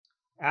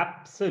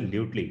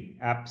Absolutely.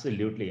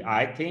 Absolutely.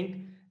 I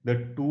think the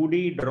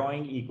 2D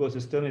drawing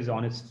ecosystem is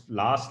on its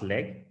last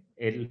leg.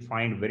 It'll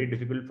find very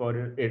difficult for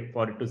it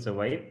to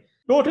survive.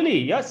 Totally.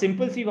 Yeah.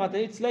 Simple सी बात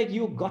है. It's like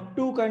you got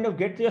to kind of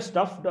get your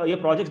stuff, your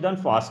projects done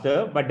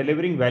faster by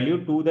delivering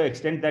value to the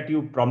extent that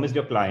you promised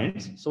your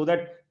clients so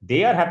that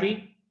they are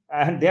happy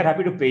and they're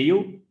happy to pay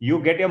you.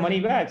 You get your money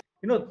back.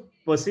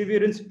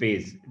 Perseverance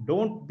pays.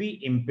 Don't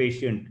be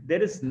impatient.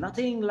 There is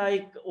nothing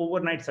like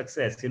overnight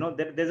success.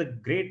 There's a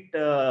great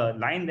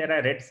line that I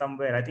read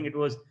somewhere. I think it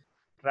was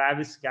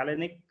Travis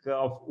Kalanick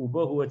of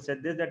Uber who had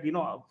said this, that,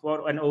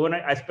 for an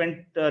overnight, I spent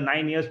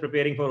 9 years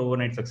preparing for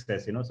overnight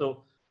success,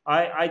 so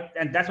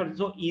and that's what,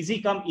 so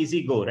easy come,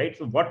 easy go, right?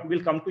 So what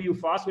will come to you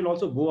fast will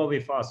also go away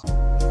fast.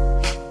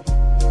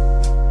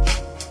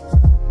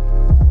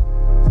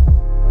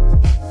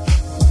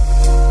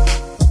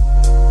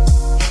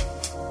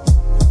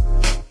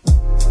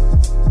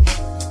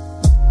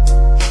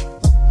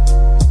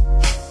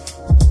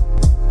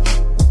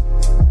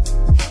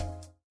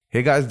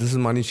 Hey guys, this is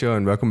Manish here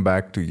and welcome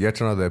back to yet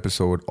another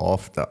episode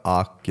of the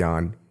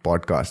Gyan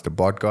podcast, the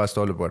podcast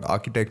all about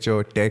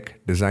architecture,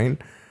 tech, design.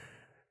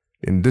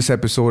 In this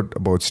episode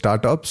about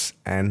startups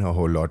and a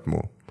whole lot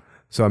more.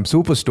 So I'm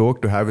super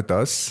stoked to have with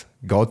us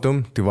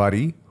Gautam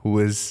Tewari, who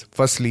is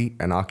firstly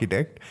an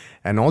architect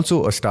and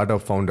also a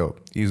startup founder.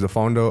 He's the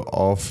founder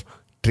of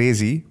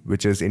Trazy,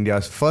 which is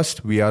India's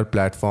first VR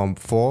platform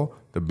for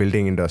the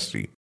building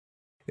industry.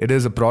 It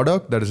is a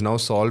product that is now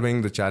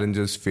solving the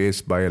challenges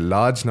faced by a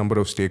large number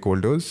of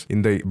stakeholders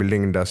in the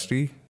building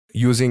industry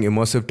using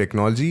immersive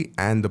technology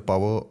and the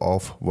power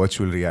of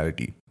virtual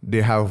reality.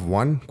 They have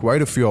won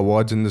quite a few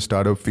awards in the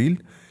startup field,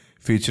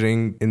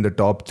 featuring in the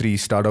top 3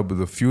 Startup of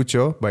the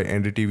Future by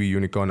NDTV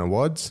Unicorn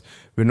Awards,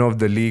 winner of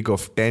the League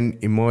of 10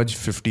 Emerge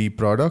 50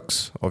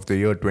 Products of the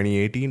year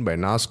 2018 by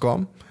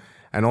NASSCOM,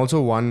 and also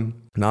won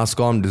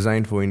NASSCOM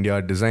Design for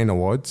India Design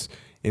Awards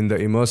in the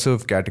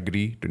immersive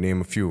category, to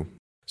name a few.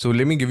 So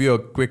let me give you a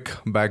quick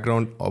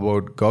background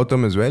about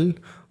Gautam as well.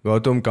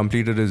 Gautam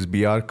completed his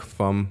BArch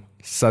from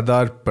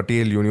Sardar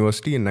Patel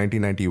University in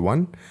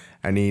 1991,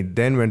 and he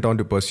then went on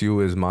to pursue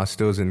his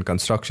master's in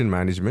construction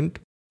management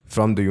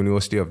from the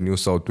University of New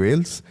South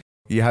Wales.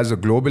 He has a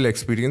global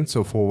experience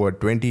of over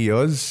 20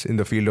 years in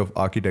the field of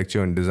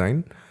architecture and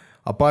design.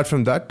 Apart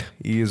from that,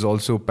 he is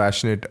also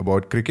passionate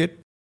about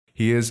cricket.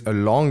 He is a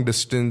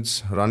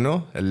long-distance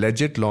runner, a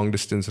legit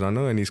long-distance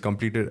runner, and he's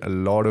completed a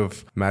lot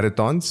of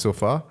marathons so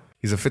far.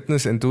 He's a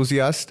fitness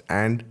enthusiast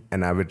and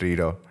an avid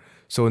reader.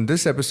 So in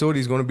this episode,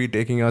 he's going to be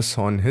taking us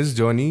on his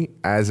journey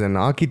as an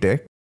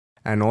architect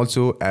and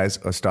also as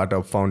a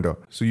startup founder.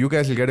 So you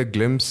guys will get a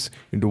glimpse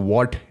into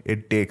what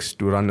it takes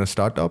to run a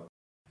startup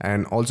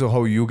and also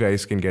how you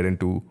guys can get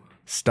into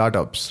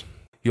startups.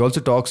 He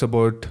also talks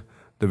about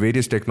the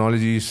various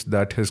technologies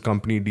that his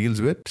company deals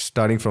with,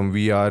 starting from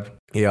VR,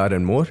 AR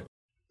and more.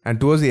 And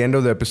towards the end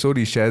of the episode,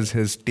 he shares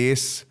his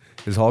tastes,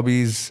 his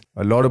hobbies,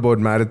 a lot about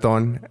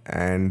marathon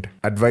and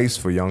advice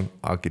for young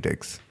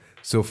architects.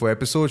 So for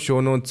episode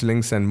show notes,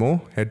 links and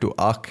more, head to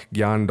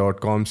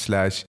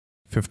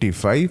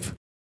archgyan.com/55.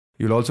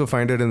 You'll also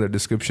find it in the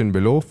description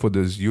below for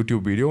this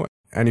YouTube video.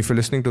 And if you're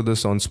listening to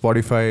this on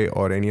Spotify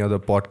or any other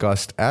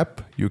podcast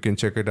app, you can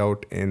check it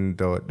out in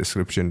the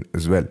description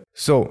as well.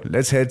 So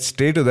let's head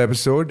straight to the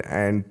episode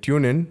and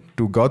tune in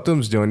to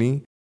Gautam's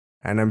journey.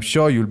 And I'm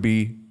sure you'll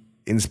be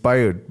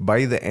inspired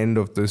by the end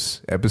of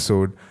this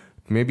episode.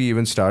 Maybe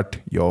even start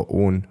your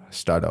own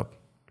startup.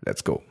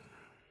 Let's go.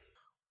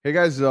 Hey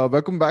guys,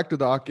 welcome back to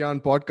the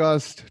Gyan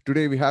podcast.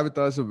 Today we have with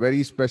us a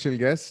very special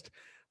guest.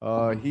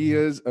 He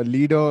is a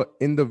leader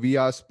in the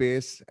VR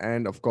space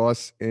and of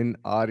course in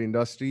our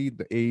industry,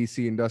 the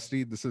AEC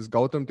industry. This is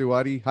Gautam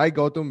Tewari. Hi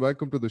Gautam,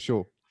 welcome to the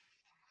show.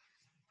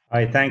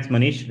 Hi, thanks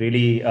Manish.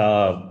 Really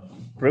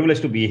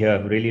privileged to be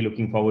here. Really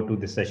looking forward to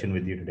this session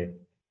with you today.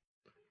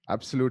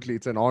 Absolutely.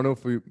 It's an honor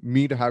for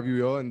me to have you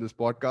here in this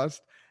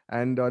podcast.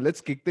 And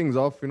let's kick things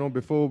off,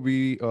 before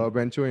we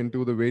venture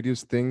into the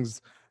various things,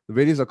 the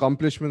various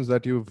accomplishments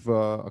that you've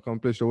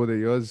accomplished over the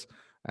years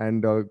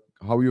and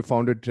how you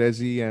founded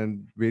Trazy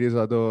and various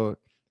other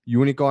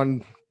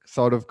unicorn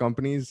sort of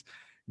companies.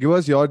 Give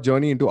us your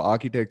journey into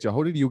architecture.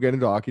 How did you get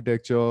into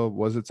architecture?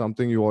 Was it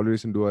something you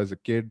always do as a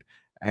kid?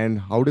 And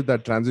how did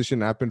that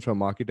transition happen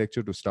from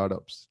architecture to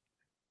startups?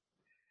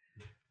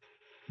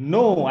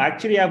 No,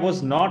 actually, I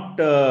was not.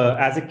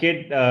 As a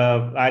kid,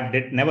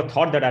 never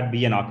thought that I'd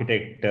be an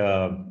architect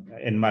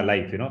in my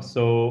life.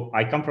 So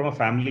I come from a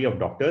family of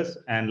doctors,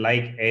 and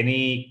like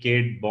any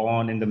kid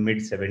born in the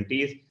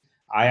mid-70s,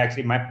 I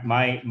actually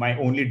my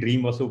only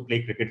dream was to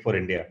play cricket for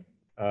India,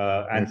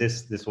 and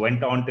this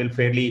went on till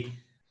fairly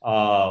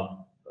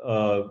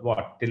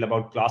till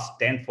about class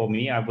 10 for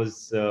me. I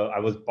was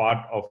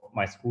part of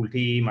my school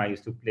team. I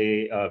used to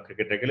play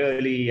cricket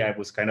regularly. I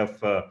was kind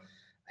of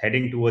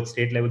heading towards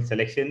state level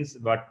selections,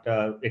 but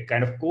it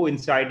kind of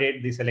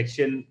coincided, the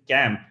selection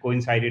camp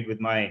coincided with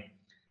my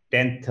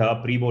 10th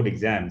pre-board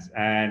exams.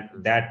 And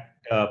that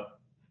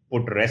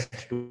put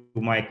rest to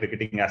my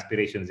cricketing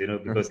aspirations,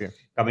 because Okay.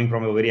 coming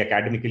from a very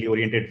academically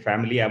oriented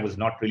family, I was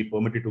not really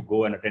permitted to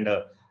go and attend a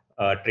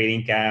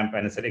training camp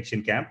and a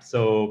selection camp.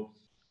 So,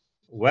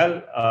 well,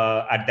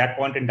 at that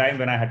point in time,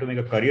 when I had to make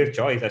a career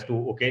choice as to,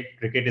 okay,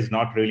 cricket is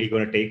not really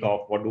going to take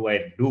off, what do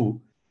I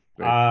do?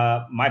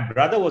 Right. My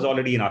brother was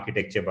already in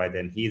architecture by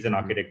then. He's an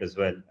Mhm. architect as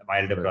well, my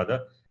elder Right. brother.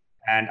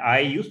 And I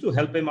used to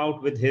help him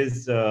out with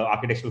his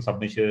architectural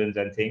submissions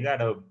and things.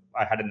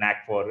 I had a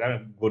knack for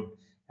good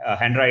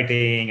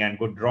handwriting and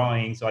good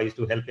drawing. So I used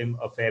to help him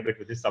a fair bit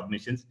with his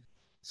submissions.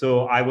 So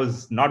I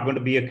was not going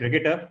to be a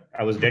cricketer.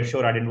 I was dead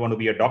sure I didn't want to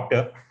be a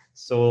doctor.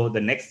 So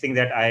the next thing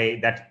that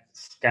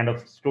kind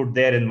of stood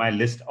there in my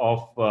list of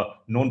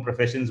known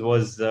professions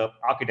was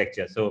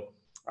architecture. So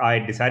I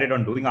decided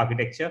on doing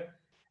architecture,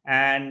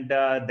 and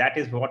that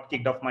is what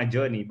kicked off my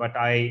journey. But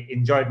I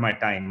enjoyed my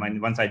time,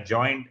 and once I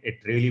joined, it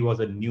really was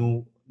a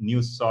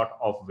new sort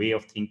of way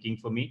of thinking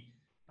for me,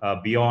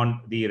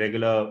 beyond the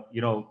regular,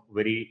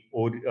 very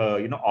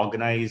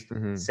organized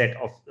Mhm. set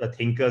of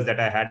thinkers that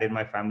I had in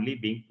my family.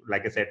 Being,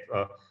 like I said,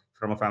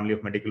 from a family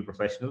of medical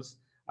professionals,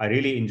 I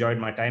really enjoyed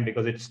my time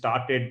because it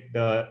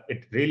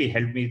really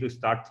helped me to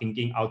start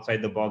thinking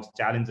outside the box,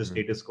 challenge the Mhm.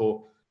 status quo,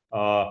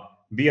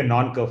 be a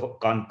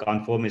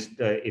non-conformist,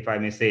 if I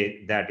may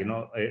say that.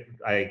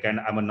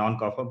 I'm a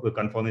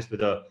non-conformist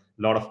with a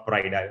lot of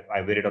pride.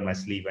 I wear it on my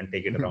sleeve and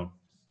take it around.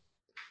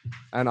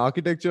 And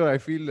architecture, I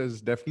feel,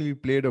 has definitely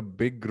played a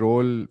big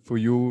role for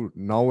you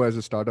now as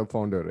a startup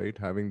founder, right?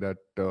 Having that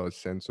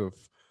sense of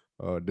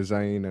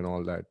design and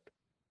all that.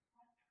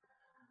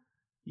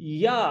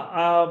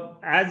 Yeah,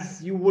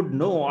 as you would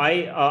know, I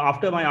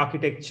after my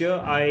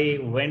architecture, I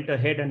went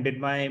ahead and did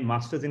my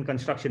master's in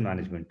construction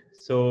management.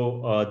 So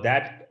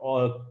that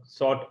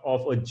sort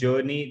of a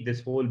journey,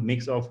 this whole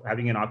mix of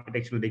having an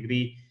architectural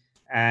degree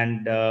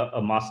and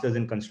a master's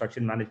in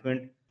construction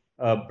management,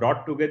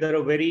 brought together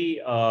a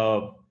very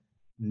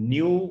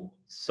new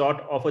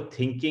sort of a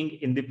thinking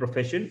in the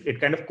profession.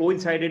 It kind of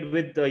coincided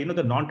with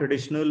the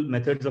non-traditional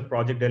methods of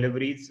project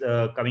deliveries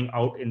coming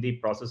out in the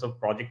process of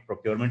project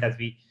procurement, as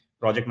we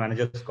project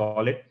managers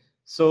call it.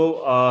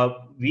 So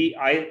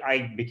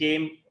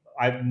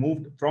I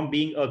moved from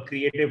being a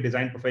creative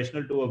design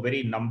professional to a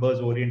very numbers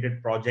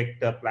oriented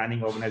project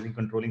planning, organizing,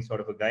 controlling sort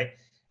of a guy.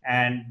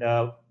 And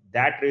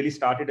that really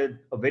started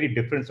a very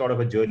different sort of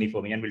a journey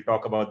for me, and we'll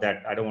talk about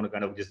that. I don't want to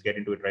kind of just get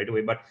into it right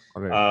away, but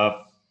All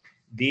right.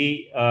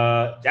 the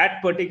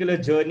that particular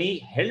journey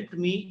helped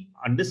me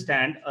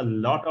understand a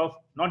lot of,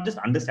 not just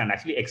understand,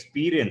 actually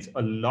experience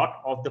a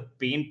lot of the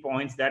pain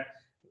points that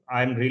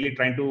I'm really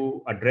trying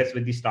to address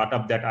with the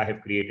startup that I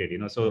have created.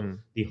 So Mhm.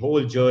 the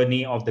whole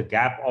journey of the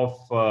gap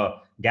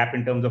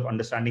in terms of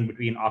understanding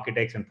between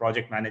architects and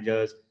project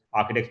managers,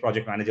 architects,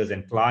 project managers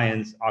and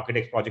clients,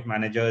 architects, project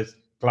managers,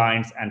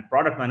 clients and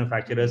product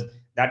manufacturers.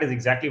 That is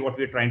exactly what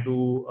we're trying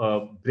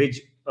to build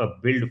a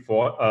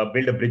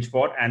bridge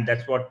for, and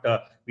that's what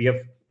we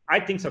have, I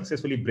think,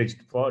 successfully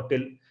bridged for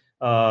till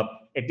uh,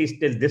 at least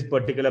till this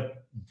particular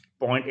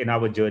point in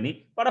our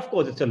journey. But of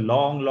course, it's a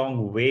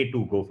long way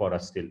to go for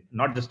us still,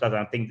 not just us,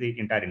 I think the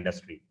entire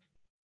industry.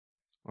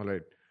 All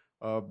right.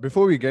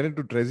 Before we get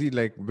into Trezi,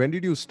 like, when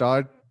did you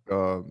start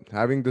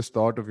having this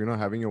thought of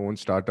having your own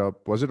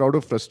startup? Was it out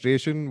of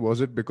frustration? Was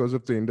it because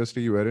of the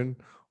industry you were in,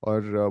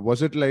 or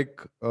was it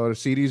like a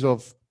series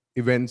of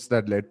events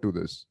that led to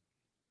this?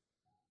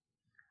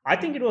 I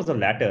think it was the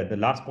latter, the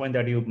last point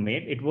that you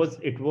made. It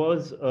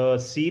was a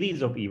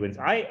series of events.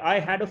 I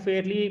had a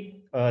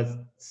fairly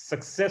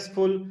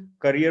successful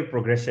career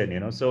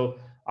progression. So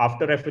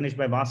after I finished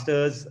my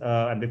masters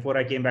and before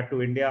I came back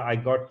to India, I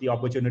got the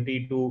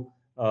opportunity to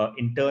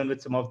intern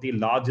with some of the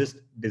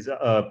largest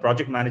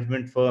project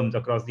management firms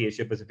across the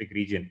Asia Pacific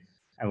region.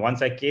 And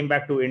once I came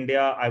back to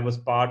India, I was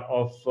part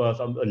of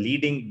some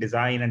leading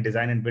design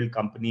and build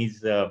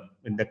companies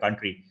in the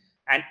country.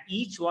 And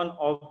each one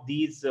of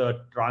these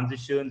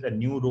transitions and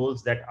new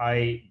roles that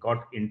I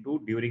got into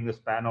during the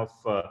span of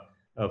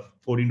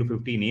 14 to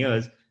 15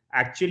 years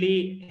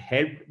actually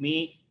helped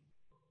me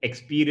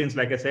experience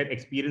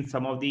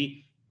some of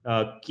the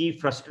key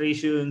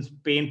frustrations,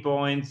 pain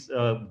points,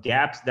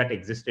 gaps that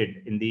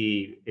existed in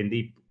the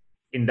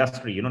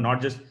industry.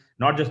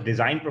 Not just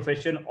design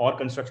profession or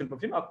construction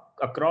profession,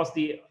 across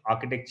the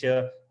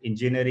architecture,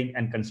 engineering,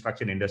 and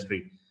construction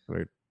industry.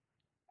 Right.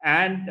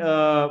 And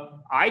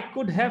I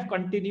could have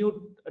continued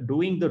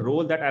doing the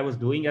role that I was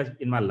doing as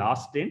in my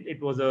last stint.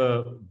 It was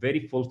a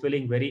very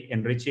fulfilling, very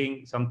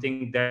enriching,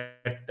 something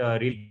that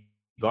really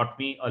got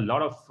me a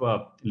lot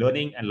of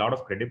learning and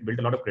built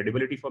a lot of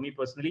credibility for me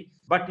personally.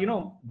 But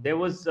there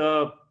was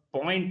a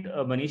point,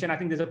 Manish, and I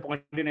think there's a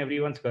point in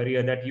everyone's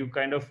career that you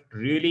kind of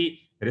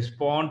really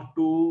respond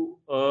to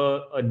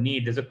a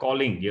need. There's a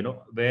calling,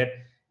 where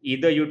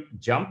either you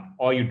jump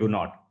or you do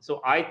not.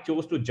 So I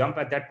chose to jump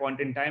at that point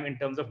in time in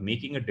terms of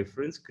making a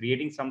difference,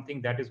 creating something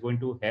that is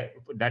going to help,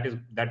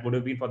 that would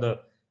have been for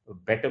the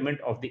betterment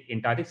of the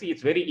entire thing. See,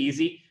 it's very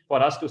easy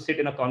for us to sit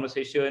in a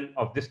conversation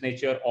of this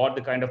nature, or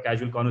the kind of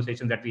casual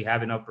conversations that we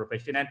have in our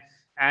profession,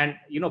 and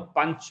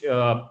punch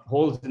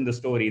holes in the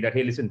story that,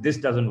 hey, listen, this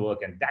doesn't work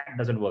and that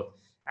doesn't work.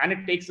 And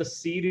it takes a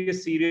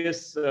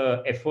serious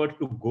effort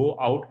to go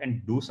out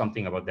and do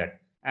something about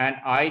that. And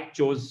I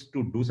chose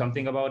to do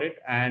something about it,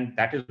 and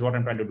that is what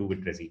I'm trying to do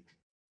with Resi.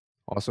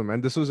 Awesome.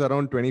 And this was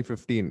around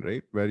 2015,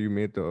 right? Where you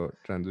made the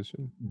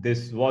transition?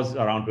 This was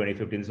around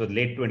 2015. This was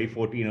late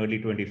 2014, early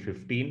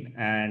 2015.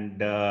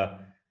 And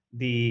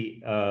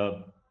the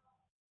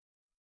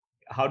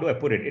how do I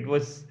put it? It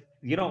was,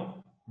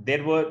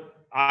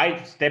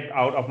 I stepped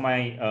out of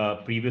my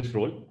previous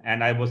role,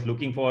 and I was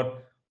looking for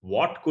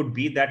what could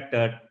be that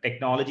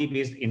technology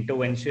based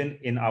intervention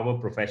in our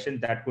profession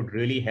that could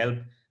really help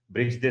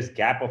bridge this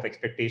gap of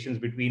expectations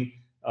between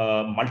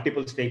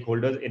multiple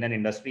stakeholders in an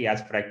industry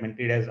as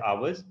fragmented as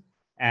ours.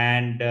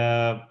 And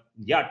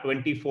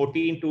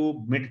 2014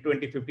 to mid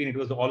 2015, it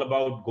was all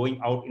about going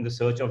out in the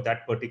search of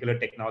that particular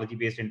technology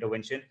based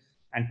intervention.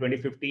 And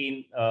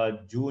 2015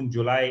 June,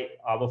 July,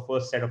 our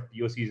first set of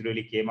POCs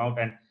really came out,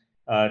 and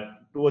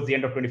towards the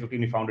end of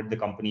 2015 we founded the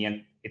company,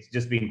 and it's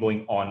just been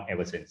going on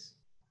ever since.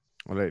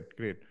 All right,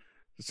 great.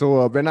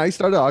 So when I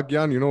started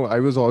Aagyan,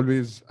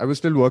 I was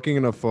still working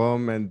in a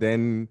firm, and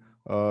then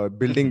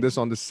building this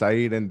on the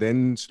side, and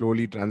then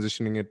slowly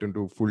transitioning it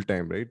into full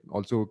time, right?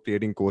 Also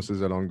creating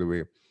courses along the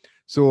way.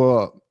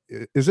 So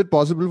is it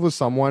possible for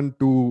someone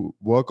to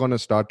work on a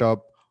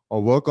startup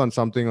or work on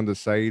something on the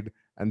side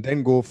and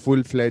then go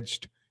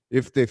full-fledged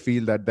if they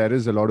feel that there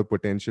is a lot of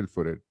potential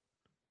for it?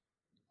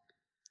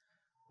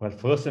 Well,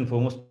 first and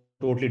foremost,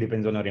 totally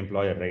depends on our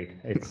employer, right?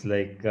 It's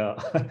like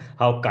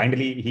how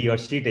kindly he or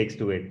she takes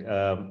to it.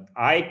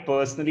 I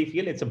personally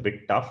feel it's a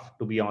bit tough,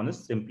 to be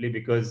honest, simply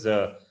because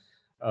uh,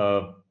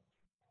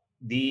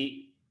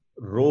 the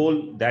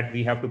role that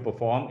we have to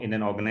perform in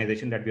an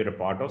organization that we are a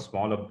part of,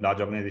 small or large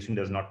organization,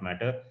 does not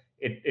matter.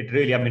 It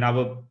really, I mean,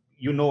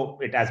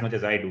 it as much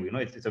as I do.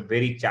 It's a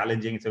very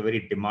challenging, it's a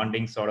very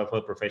demanding sort of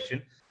a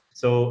profession.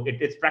 So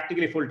it's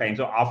practically full time.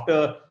 So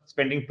after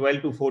spending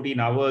 12 to 14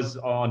 hours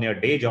on your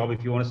day job,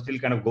 if you want to still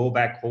kind of go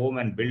back home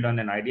and build on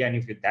an idea, and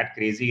if you're that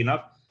crazy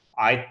enough,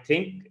 I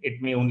think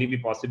it may only be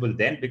possible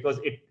then, because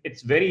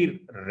it's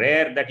very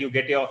rare that you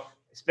get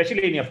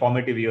especially in your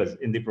formative years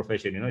in the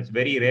profession, it's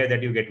very rare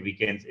that you get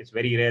weekends. It's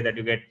very rare that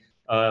you get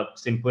a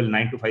simple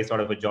 9 to 5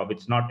 sort of a job.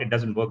 It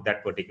doesn't work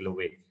that particular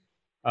way.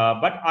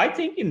 But I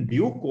think in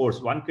due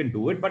course one can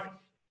do it. But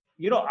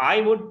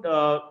I would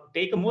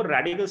take a more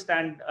radical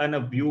stand and a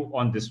view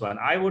on this one.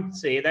 I would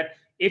say that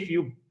if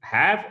you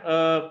have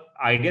a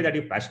idea that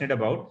you're passionate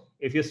about,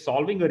 if you're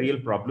solving a real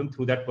problem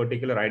through that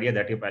particular idea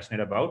that you're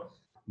passionate about,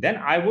 then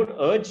I would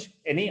urge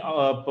any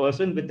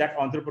person with that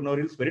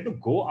entrepreneurial spirit to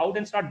go out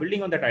and start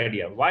building on that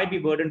idea. Why be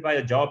burdened by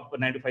a job, a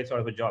 9 to 5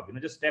 sort of a job?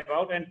 Just step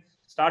out and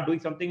start doing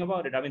something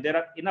about it. I mean, there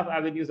are enough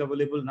avenues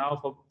available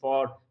now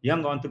for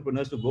young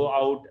entrepreneurs to go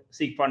out,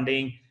 seek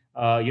funding,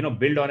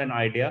 build on an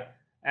idea.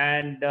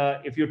 And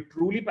if you're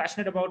truly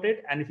passionate about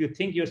it, and if you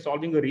think you're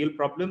solving a real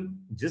problem,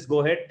 just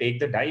go ahead, take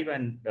the dive,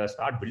 and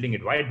start building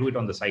it. Why do it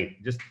on the side?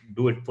 Just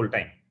do it full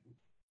time.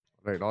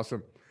 Right.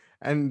 Awesome.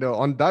 And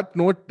on that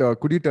note,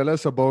 could you tell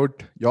us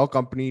about your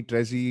company,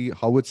 Trezi,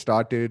 how it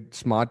started?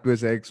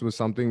 SmartWiz X was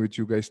something which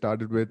you guys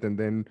started with and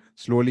then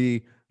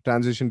slowly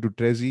transitioned to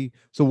Trezi.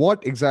 So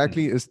what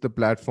exactly is the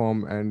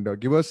platform? And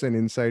give us an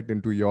insight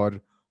into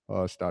your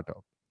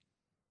startup.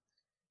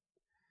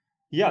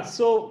 Yeah,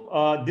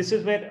 so this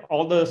is where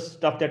all the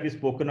stuff that we've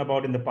spoken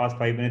about in the past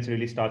 5 minutes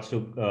really starts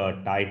to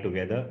tie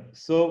together.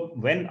 So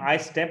when I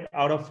stepped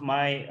out of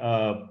my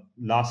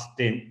last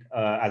stint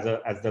as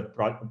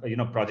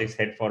the projects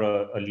head for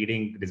a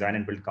leading design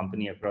and build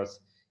company across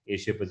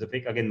Asia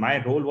Pacific, again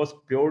my role was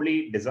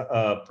purely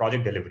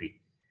project delivery.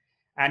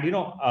 And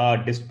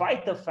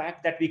despite the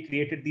fact that we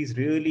created these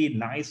really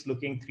nice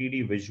looking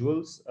 3D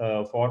visuals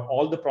for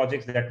all the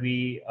projects that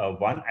we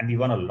won, and we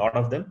won a lot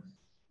of them,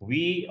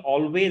 we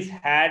always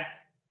had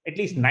at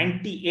least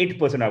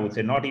 98%, I would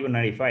say, not even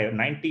 95,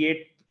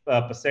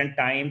 98%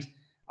 times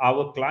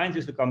our clients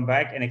used to come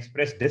back and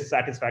express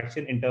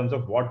dissatisfaction in terms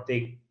of what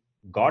they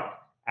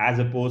got as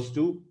opposed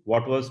to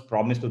what was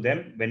promised to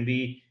them when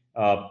we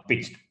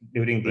pitched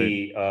during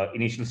the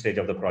initial stage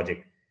of the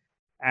project.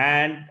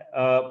 And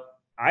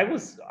I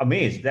was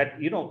amazed that,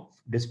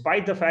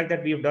 despite the fact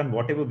that we've done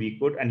whatever we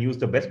could and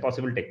used the best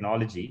possible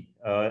technology,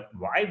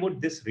 why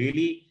would this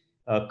really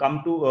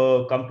come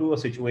to a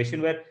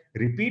situation where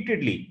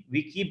repeatedly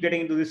we keep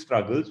getting into these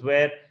struggles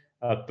where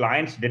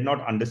clients did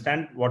not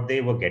understand what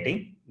they were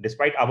getting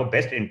despite our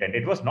best intent.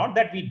 It was not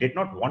that we did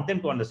not want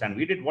them to understand.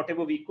 We did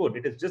whatever we could.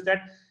 It is just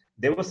that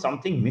there was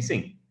something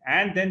missing.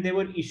 And then there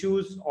were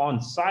issues on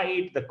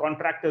site. The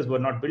contractors were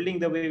not building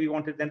the way we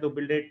wanted them to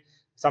build it.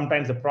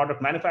 Sometimes the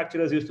product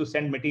manufacturers used to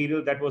send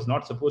material that was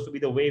not supposed to be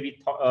the way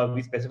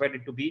we specified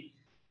it to be.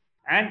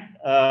 And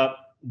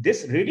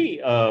this really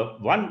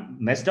one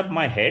messed up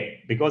my head,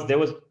 because there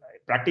was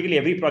practically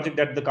every project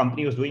that the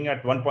company was doing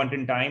at one point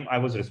in time, I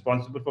was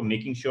responsible for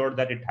making sure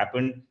that it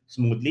happened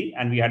smoothly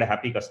and we had a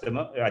happy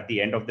customer at the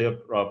end of the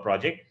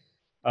project.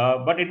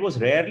 but it was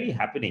rarely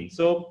happening.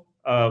 So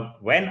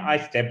when I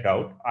stepped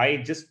out, I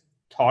just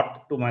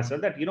thought to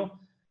myself that,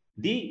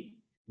 the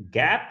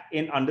gap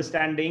in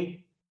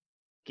understanding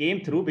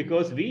came through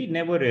because we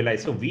never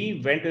realized. So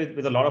we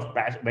with a lot of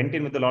passion, went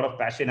in with a lot of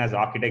passion as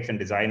architects and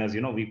designers.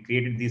 We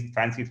created these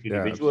fancy 3D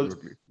visuals.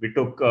 Absolutely. We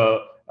took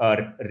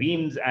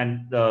reams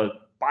and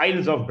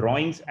piles of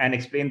drawings and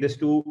explained this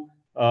to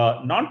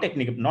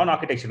non-technical,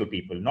 non-architectural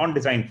people,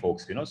 non-design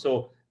folks.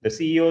 So the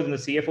CEOs and the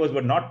CFOs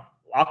were not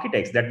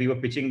architects that we were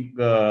pitching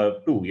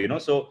to.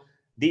 So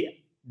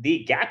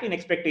the gap in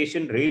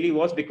expectation really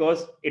was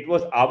because it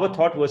was our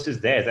thought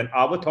versus theirs, and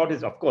our thought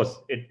is, of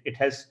course, it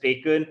has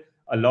taken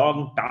a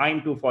long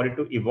time for it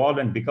to evolve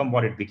and become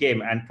what it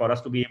became, and for us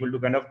to be able to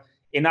kind of,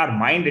 in our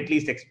mind at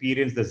least,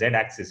 experience the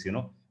Z-axis.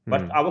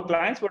 But our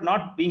clients were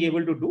not being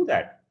able to do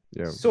that.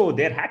 So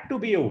there had to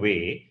be a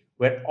way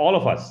where all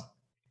of us,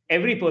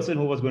 every person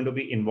who was going to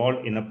be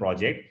involved in a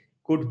project,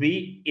 could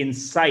be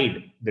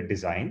inside the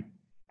design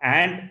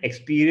and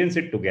experience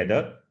it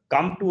together,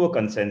 come to a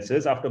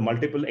consensus after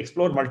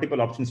explore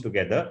multiple options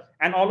together.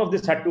 And all of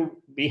this had to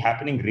be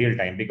happening real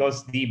time,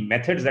 because the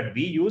methods that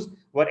we used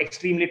were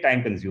extremely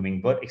time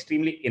consuming, were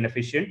extremely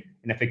inefficient,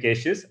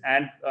 inefficacious.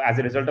 And as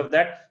a result of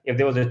that, if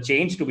there was a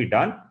change to be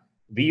done,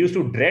 we used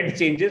to dread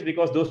changes,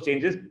 because those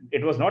changes,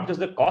 it was not just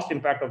the cost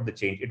impact of the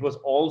change, it was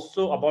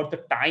also about the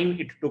time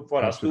it took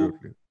for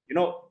Absolutely. us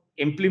to,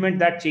 implement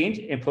that change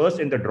first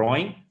in the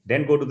drawing,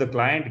 then go to the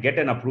client, get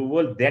an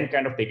approval, then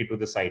kind of take it to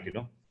the site.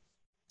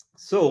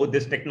 So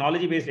this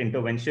technology-based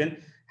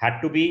intervention had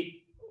to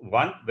be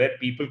one where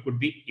people could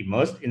be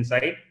immersed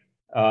inside.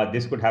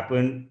 This could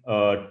happen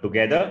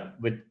together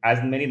with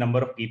as many number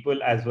of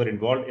people as were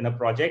involved in a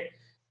project,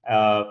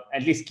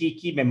 at least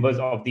key members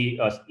of the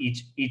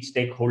each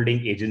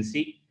stakeholding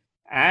agency,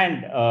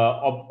 and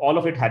all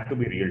of it had to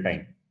be real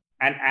time.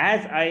 And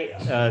as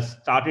I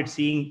started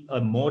seeing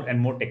more and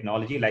more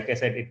technology, like I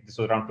said, this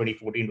was around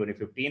 2014,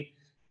 2015.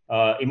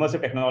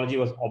 Immersive technology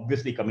was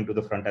obviously coming to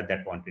the front at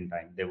that point in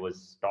time. There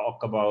was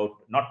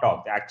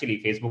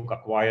actually Facebook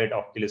acquired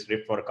Oculus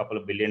Rift for a couple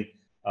of $billion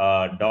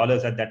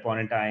at that point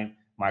in time.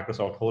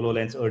 Microsoft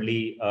HoloLens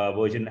early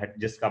version had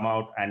just come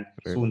out, and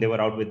soon they were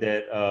out with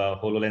their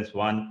HoloLens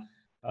 1.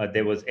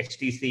 There was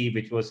HTC,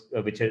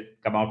 which had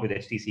come out with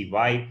HTC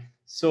Vive.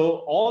 So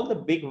all the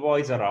big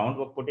boys around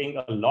were putting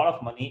a lot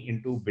of money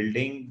into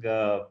building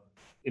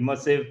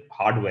immersive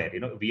hardware,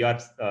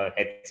 VR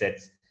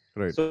headsets.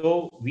 Right.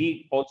 So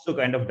we also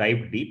kind of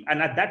dived deep.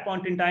 And at that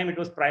point in time, it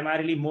was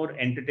primarily more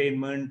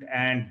entertainment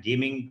and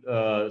gaming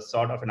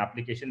sort of an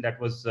application that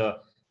was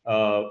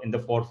in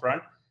the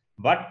forefront.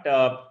 But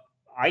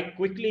I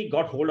quickly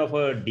got hold of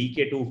a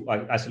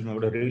DK2, I still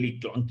remember, a really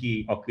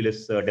clunky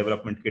Oculus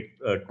development kit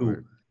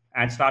 2,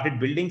 and started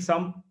building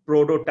some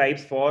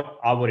prototypes for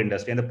our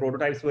industry. And the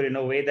prototypes were in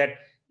a way that,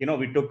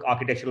 we took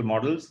architectural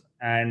models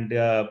and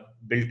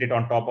built it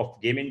on top of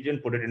game engine,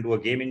 put it into a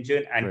game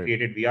engine, and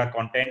created VR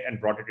content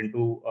and brought it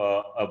into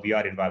a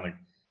VR environment.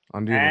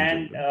 Unreal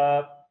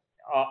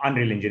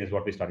Engine is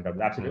what we started out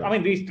with. Absolutely. I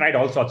mean, we tried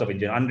all sorts of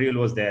engine. Unreal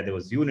was there. There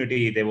was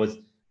Unity. There was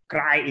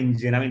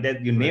CryEngine. I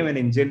mean, you name an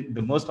engine,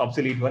 the most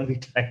obsolete one, we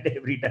tried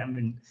every time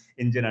in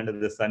engine under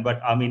the sun.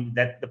 But I mean,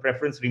 that the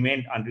preference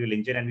remained Unreal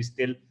Engine, and we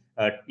still,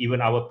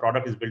 even our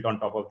product is built on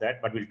top of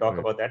that, but we'll talk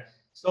about that.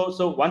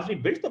 So once we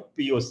built the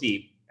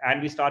POC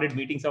and we started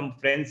meeting some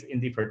friends in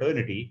the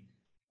fraternity,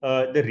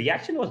 the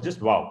reaction was just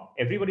wow.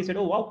 Everybody said,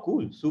 oh, wow,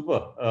 cool,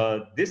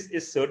 super. This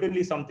is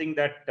certainly something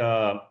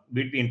that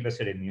we'd be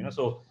interested in,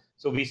 So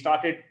we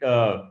started,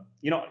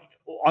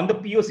 on the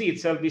POC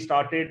itself, we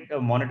started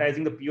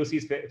monetizing the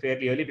POCs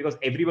fairly early, because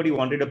everybody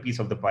wanted a piece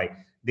of the pie.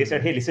 They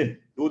said, hey, listen,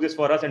 do this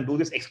for us and do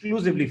this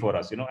exclusively for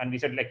us, And we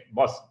said, like,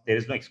 boss, there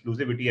is no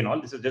exclusivity and all.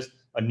 This is just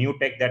a new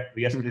tech that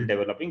we are still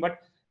developing,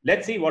 but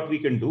let's see what we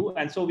can do.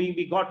 And so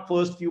we got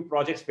first few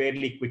projects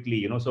fairly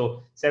quickly,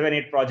 So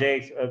 7-8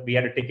 projects. We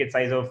had a ticket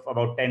size of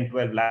about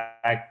 10-12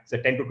 lakhs, so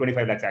 10 to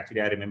 25 lakhs,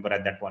 actually, I remember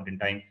at that point in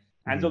time.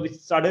 And so we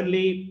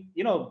suddenly,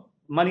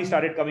 money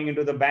started coming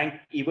into the bank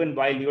even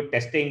while we were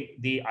testing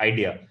the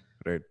idea.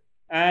 Right.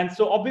 And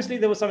so obviously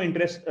there was some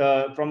interest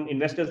from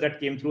investors that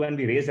came through, and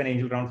we raised an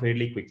angel round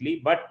fairly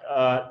quickly. But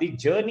the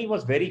journey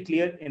was very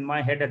clear in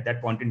my head at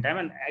that point in time,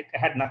 and it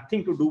had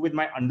nothing to do with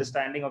my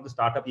understanding of the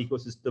startup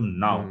ecosystem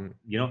now.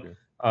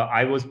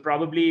 I was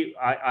probably,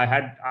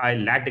 I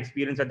lacked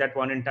experience at that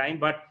point in time,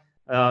 but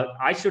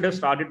I should have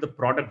started the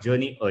product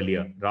journey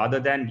earlier, rather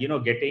than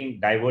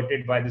getting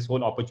diverted by this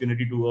whole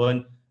opportunity to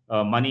earn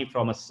money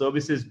from a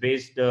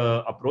services-based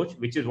approach,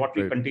 which is what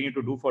we continue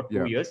to do for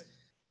 2 years.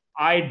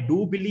 I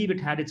do believe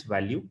it had its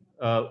value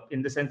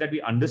in the sense that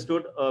we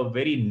understood a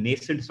very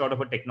nascent sort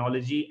of a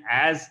technology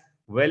as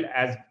well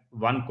as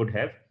one could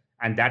have.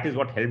 And that is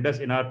what helped us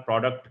in our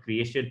product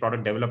creation,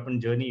 product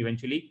development journey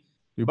eventually.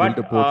 You built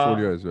a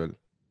portfolio as well.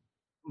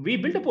 We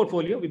built a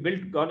portfolio,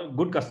 got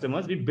good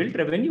customers, we built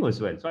revenue as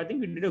well. So I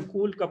think we did a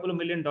cool couple of $1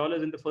 million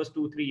in the first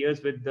 2-3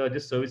 years with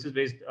this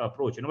services-based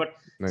approach. But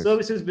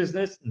services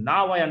business,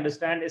 now I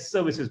understand, is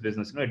services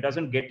business. It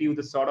doesn't get you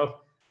the sort of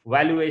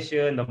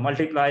valuation, the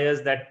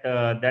multipliers that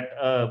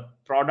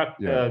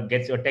product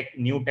gets your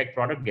new tech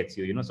product gets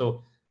you.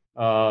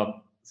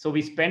 So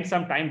we spent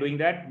some time doing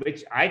that,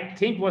 which I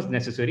think was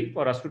necessary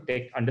for us to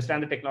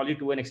understand the technology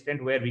to an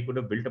extent where we could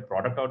have built a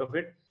product out of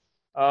it.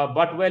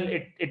 But well,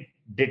 it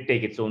did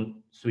take its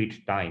own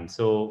sweet time.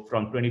 So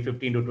from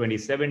 2015 to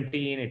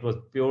 2017, it was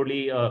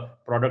purely a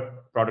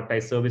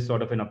productized service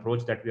sort of an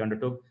approach that we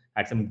undertook.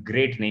 Had some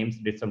great names,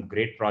 did some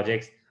great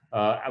projects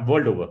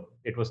world over.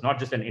 It was not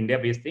just an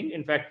India-based thing.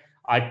 In fact,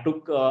 I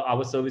took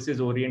our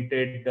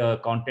services-oriented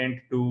content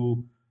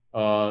to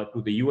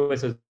the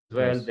US as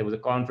well. There was a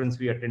conference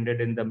we attended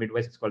in the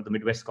Midwest. It's called the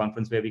Midwest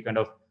Conference, where we kind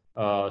of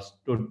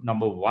stood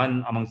number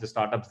one amongst the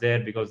startups there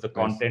because the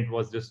content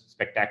was just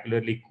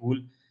spectacularly cool.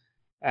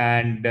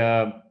 And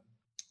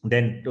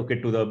then took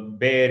it to the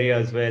Bay Area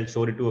as well,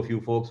 showed it to a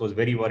few folks, was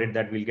very worried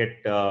that we'll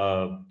get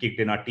kicked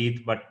in our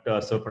teeth. But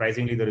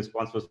surprisingly, the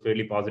response was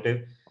fairly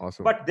positive.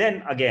 Awesome. But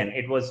then again,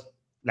 it was,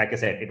 like I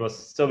said, it was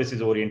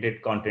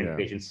services-oriented content.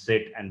 Patients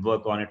sit and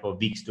work on it for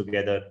weeks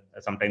together,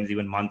 sometimes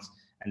even months,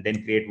 and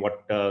then create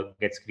what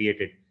gets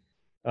created.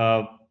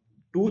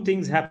 Two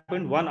things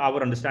happened. One,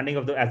 our understanding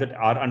of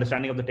our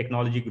understanding of the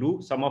technology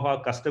grew. Some of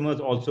our customers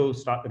also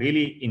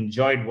really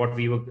enjoyed what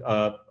we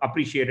were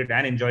appreciated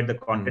and enjoyed the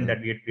content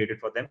that we had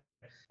created for them.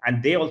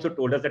 And they also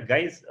told us that,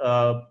 guys,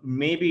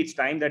 maybe it's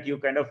time that you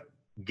kind of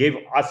give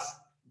us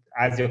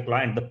as your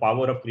client the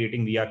power of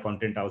creating VR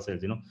content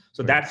ourselves.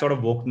 So that sort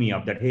of woke me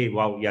up. That hey,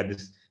 wow, yeah,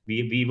 this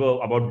we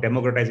were about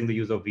democratizing the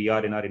use of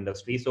VR in our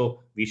industry. So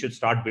we should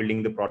start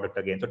building the product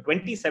again. So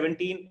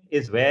 2017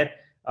 is where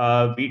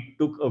we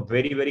took a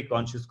very, very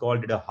conscious call,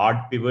 did a hard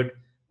pivot,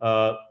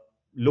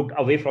 looked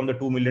away from the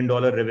 $2 million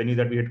revenue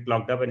that we had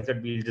clocked up and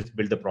said, we'll just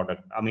build the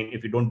product. I mean,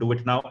 if we don't do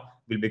it now,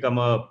 we'll become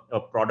a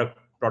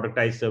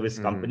productized service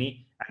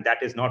company. And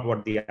that is not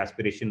what the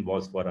aspiration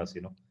was for us,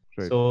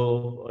 Right.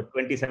 So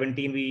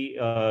 2017, we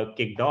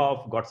kicked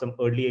off, got some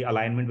early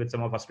alignment with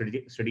some of our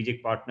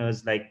strategic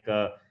partners like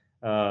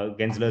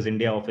Gensler's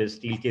India office,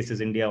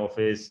 Steelcase's India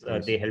office.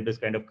 They helped us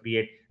kind of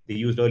create, they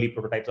used early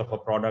prototypes of our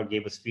product,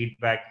 gave us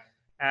feedback.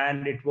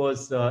 And it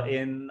was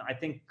in, I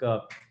think,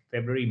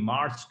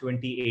 March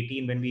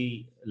 2018 when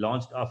we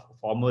launched a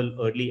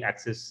formal early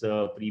access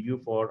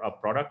preview for our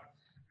product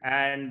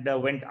and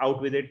went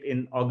out with it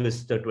in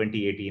August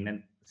 2018.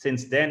 And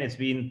since then, it's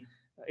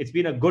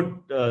been a good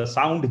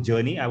sound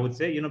journey, I would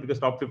say, because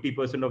top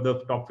 50% of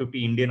the top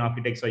 50 Indian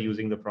architects are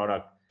using the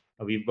product.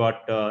 We've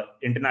got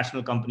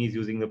international companies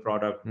using the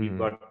product. We've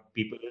got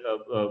people,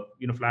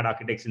 flat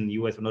architects in the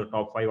US, one of the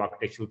top 5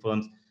 architectural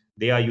firms.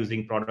 They are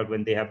using product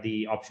when they have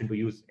the option to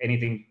use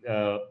anything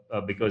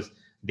because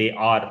they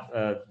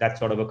are that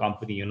sort of a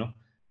company,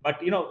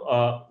 But,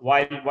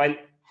 while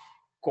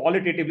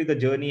qualitatively the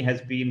journey has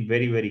been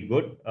very, very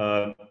good,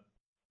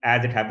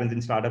 as it happens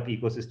in startup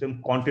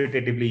ecosystem,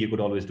 quantitatively you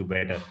could always do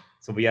better.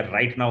 So we are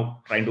right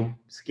now trying to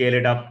scale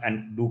it up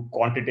and do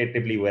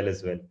quantitatively well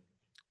as well.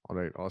 All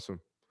right, awesome.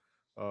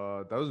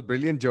 That was a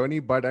brilliant journey,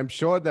 but I'm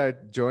sure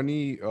that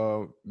journey,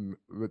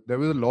 there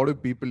was a lot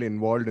of people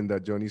involved in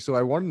that journey. So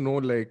I want to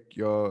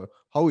know,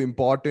 how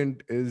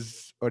important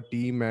is a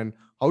team, and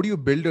how do you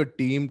build a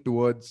team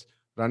towards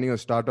running a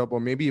startup, or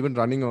maybe even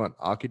running an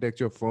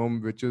architecture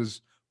firm, which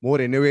is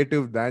more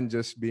innovative than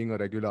just being a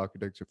regular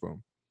architecture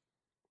firm?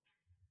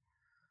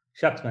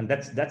 Shucks, man,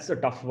 that's a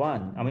tough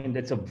one. I mean,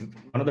 that's one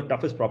of the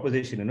toughest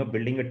proposition,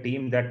 building a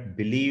team that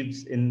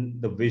believes in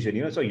the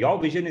vision, So your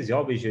vision is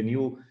your vision.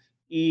 You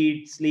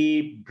eat,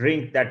 sleep,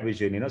 drink that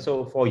vision,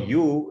 So for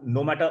you,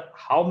 no matter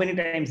how many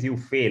times you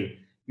fail,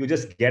 you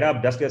just get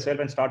up, dust yourself,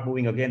 and start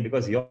moving again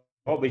because your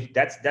vision,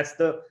 that's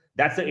the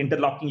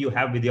interlocking you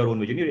have with your own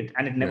vision,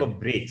 and it never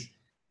breaks.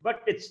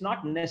 But it's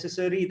not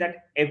necessary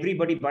that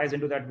everybody buys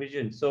into that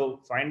vision. So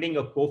finding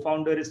a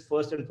co-founder is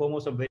first and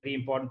foremost a very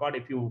important part.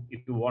 If you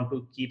want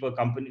to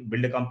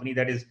build a company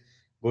that is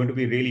going to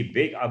be really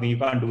big, I mean, you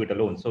can't do it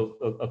alone. So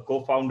a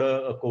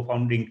co-founder, a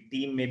co-founding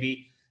team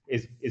maybe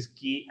is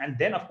key. And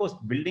then of course,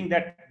 building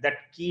that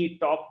key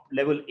top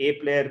level A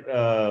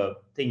player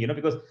thing,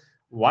 because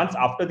once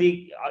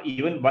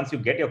you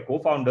get your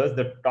co-founders,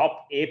 the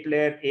top A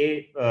player,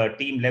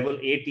 team level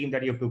A team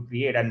that you have to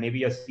create, and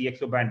maybe a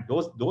CXO band,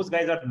 those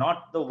guys are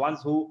not the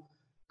ones who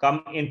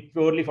come in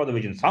purely for the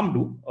vision. Some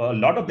do, a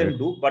lot of them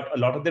do, but a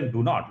lot of them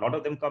do not. A lot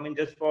of them come in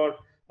just for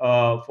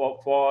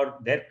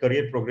their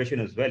career progression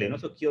as well.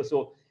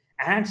 So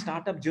and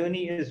startup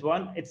journey is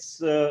one.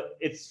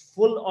 It's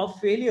full of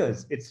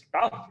failures. It's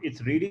tough.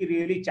 It's really,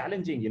 really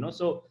challenging.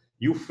 So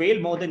you fail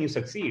more than you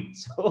succeed.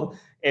 So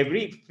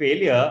every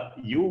failure,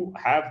 you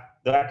have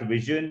that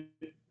vision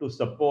to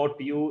support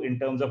you in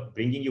terms of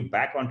bringing you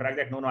back on track.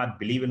 That no, I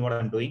believe in what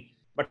I'm doing,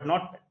 but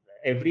not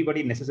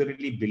everybody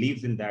necessarily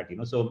believes in that.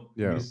 So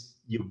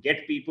you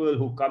get people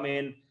who come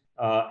in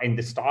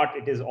the start.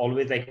 It is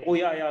always like, oh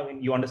yeah. I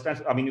mean, you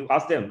understand. I mean, you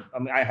ask them. I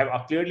mean, I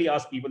have clearly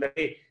asked people that,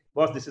 hey,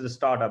 boss, this is a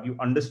startup. You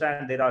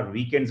understand there are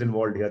weekends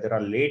involved here. There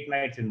are late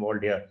nights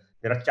involved here.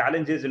 There are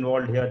challenges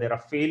involved here. There are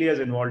failures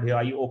involved here.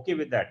 Are you okay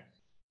with that?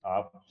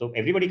 So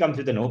everybody comes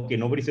with an okay.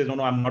 Nobody says, no,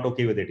 I'm not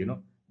okay with it,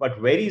 but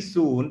very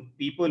soon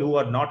people who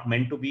are not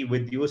meant to be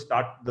with you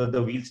start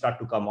the wheels start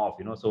to come off,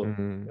 so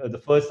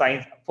the first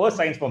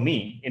signs for me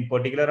in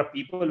particular are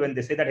people when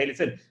they say that, hey,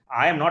 listen,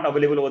 I am not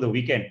available over the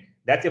weekend.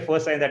 That's your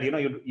first sign that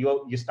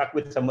you stuck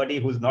with somebody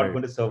who's not Right.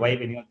 going to survive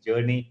in your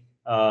journey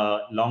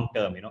long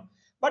term.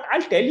 But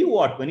I'll tell you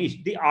what,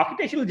 Manish, the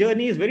architectural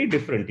journey is very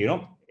different.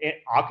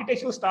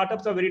 Architectural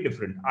startups are very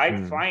different. I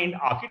find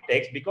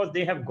architects, because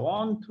they have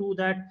gone through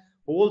that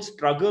whole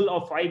struggle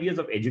of 5 years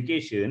of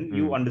education.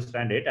 You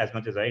understand it as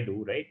much as I do,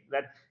 right?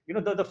 That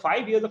the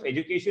 5 years of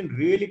education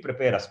really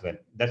prepare us well.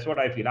 That's what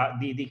I feel.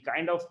 The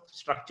kind of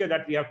structure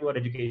that we have to our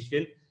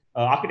education,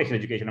 architectural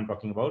education, I'm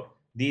talking about.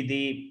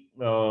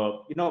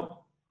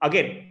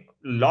 Again,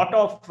 lot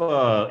of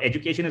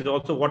education is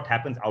also what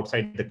happens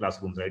outside the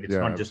classrooms, right?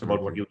 It's not Yeah, just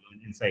about what absolutely. you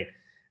learn inside.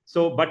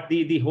 So, but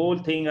the whole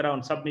thing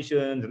around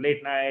submissions,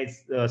 late nights,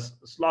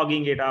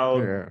 slogging it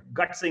out, Yeah.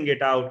 gutsing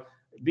it out,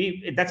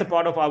 that's a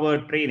part of our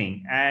training.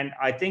 And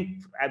I think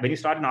when you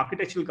start an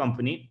architectural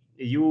company,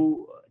 you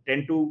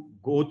tend to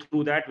go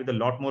through that with a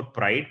lot more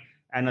pride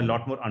and a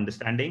lot more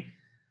understanding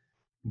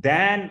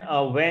than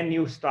when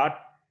you start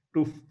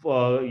to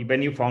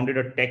when you founded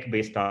a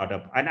tech-based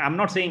startup. And I'm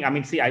not saying, I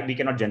mean, see, we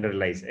cannot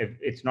generalize.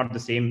 It's not the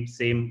same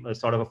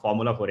sort of a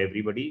formula for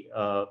everybody.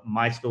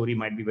 My story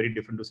might be very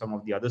different to some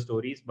of the other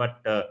stories, but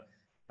uh,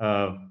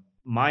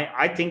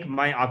 I think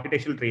my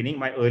architectural training,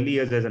 my early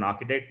years as an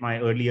architect, my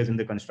early years in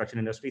the construction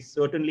industry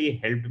certainly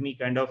helped me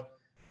kind of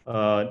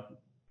uh,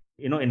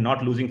 in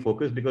not losing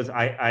focus, because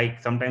I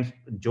sometimes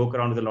joke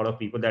around with a lot of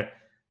people that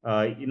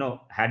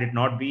had it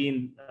not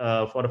been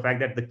for the fact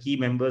that the key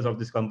members of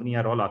this company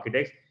are all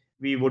architects,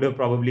 we would have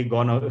probably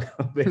gone a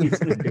very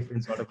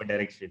different sort of a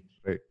direction.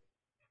 Right.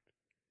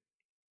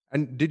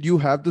 And did you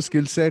have the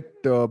skill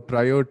set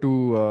prior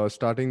to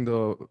starting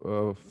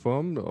the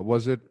firm?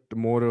 Was it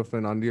more of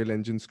an Unreal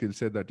Engine skill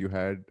set that you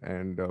had,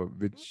 and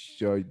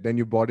which then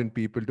you brought in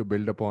people to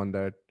build upon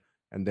that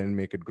and then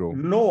make it grow?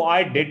 No,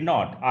 I did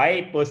not.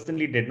 I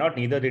personally did not.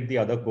 Neither did the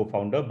other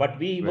co-founder. But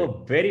we Right. were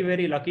very,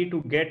 very lucky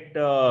to get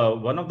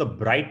one of the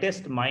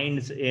brightest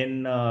minds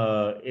in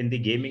the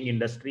gaming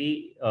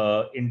industry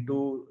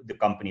into the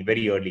company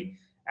very early.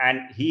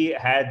 And he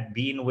had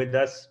been with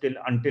us till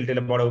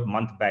about a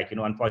month back.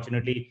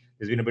 Unfortunately,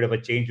 there's been a bit of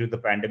a change with the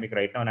pandemic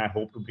right now, and I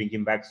hope to bring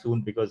him back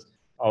soon because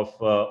of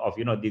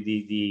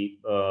the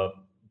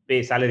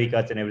pay salary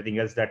cuts and everything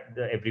else that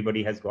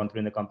everybody has gone through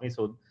in the company.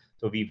 So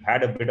we've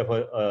had a bit of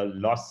a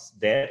loss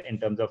there in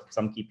terms of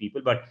some key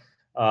people. But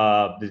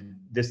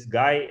this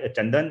guy,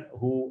 Chandan,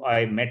 who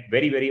I met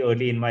very, very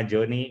early in my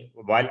journey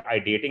while I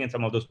dating, and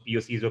some of those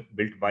POCs were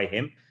built by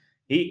him.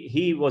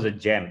 He was a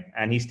gem,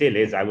 and he still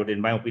is. I would,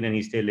 in my opinion,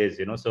 he still is.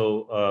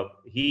 So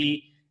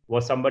he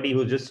was somebody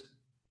who just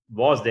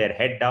was there,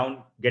 head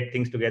down, get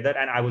things together.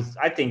 And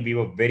I think we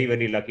were very,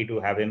 very lucky to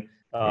have him.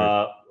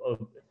 Right.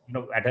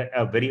 At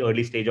a very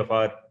early stage of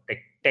our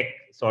tech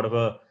sort of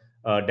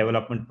a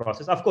development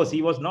process. Of course,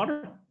 he was not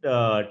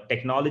a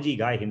technology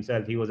guy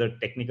himself. He was a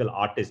technical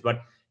artist,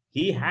 but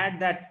he had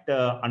that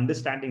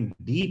understanding,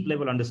 deep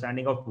level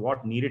understanding of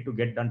what needed to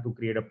get done to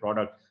create a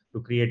product,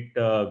 to create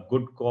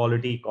good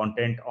quality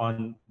content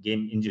on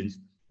game engines.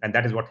 And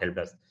that is what helped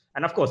us.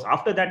 And of course,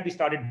 after that, we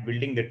started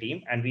building the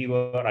team, and we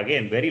were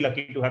again very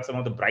lucky to have some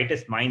of the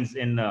brightest minds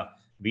in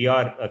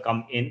VR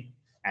come in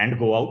and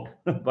go out.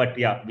 But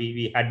yeah,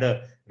 we had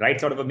the right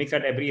sort of a mix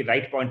at every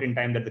right point in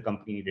time that the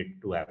company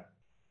needed to have.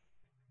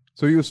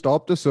 So you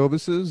stopped the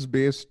services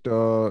based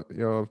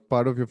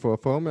part of your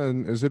firm,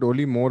 and is it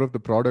only more of the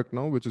product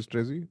now, which is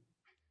Trezi?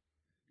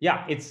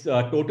 Yeah, it's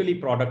totally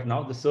product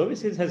now. The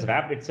services has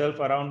wrapped itself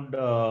around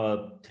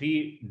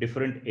three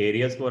different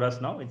areas for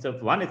us now. It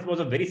was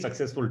a very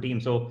successful team.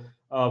 So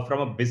from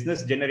a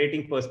business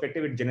generating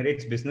perspective, it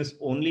generates business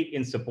only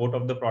in support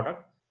of the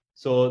product.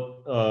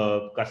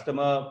 So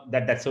customer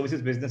that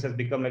services business has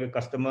become like a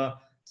customer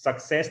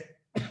success,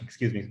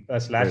 excuse me,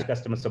 slash Right.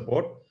 customer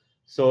support.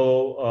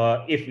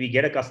 So if we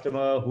get a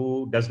customer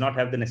who does not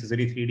have the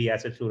necessary 3D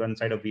assets to run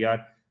inside of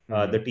VR,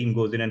 the team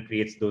goes in and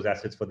creates those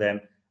assets for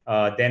them.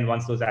 Then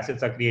once those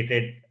assets are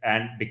created,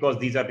 and because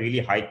these are really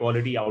high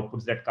quality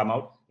outputs that come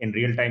out in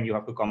real time, you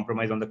have to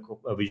compromise on the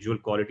visual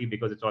quality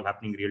because it's all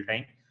happening real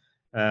time.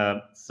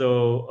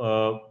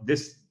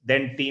 This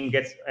then team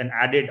gets an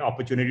added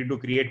opportunity to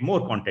create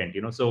more content.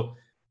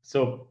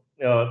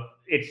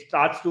 It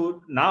starts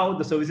to, now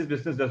the services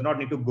business does not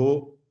need to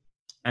go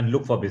and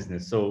look for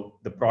business. So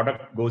the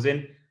product goes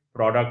in,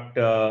 product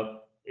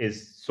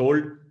is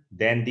sold,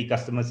 then the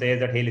customer says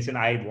that, hey, listen,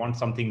 I want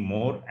something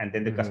more, and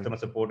then the customer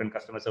support and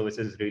customer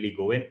services really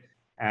go in,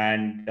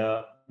 and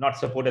not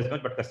support as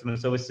much, but customer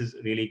services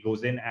really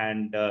goes in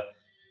and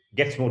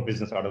gets more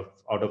business out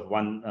of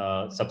one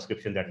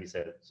subscription that we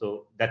sell.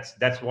 So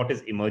that's what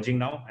is emerging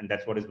now, and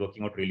that's what is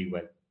working out really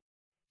well.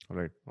 All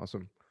right.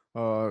 Awesome.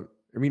 Uh,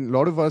 I mean, a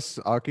lot of us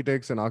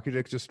architects and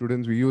architecture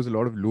students, we use a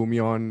lot of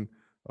Lumion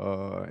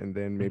and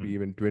then maybe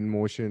even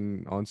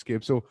Twinmotion,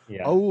 Onscape. So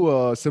Yeah.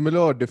 how similar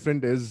or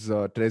different is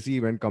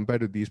Trezi when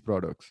compared to these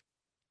products?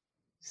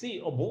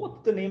 See,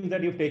 both the names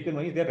that you've taken,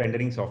 one is they're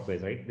rendering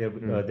softwares, right?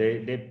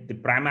 They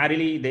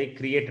primarily they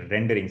create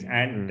renderings,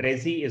 and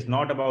Trezi is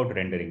not about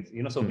renderings.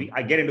 So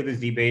I get into these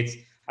debates.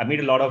 I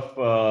meet a lot of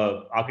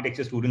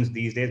architecture students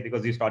these days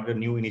because we started a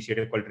new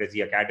initiative called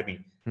Trezi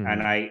Academy,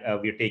 and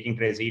we're taking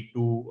Trezi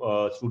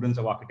to students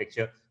of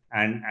architecture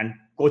and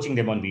coaching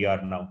them on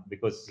VR now,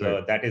 because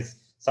that is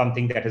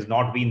something that has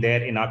not been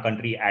there in our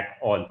country at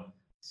all.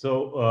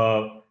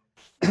 So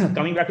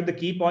coming back to the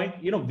key point,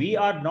 we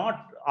are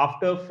not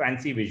after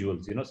fancy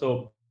visuals.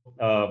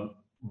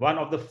 One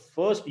of the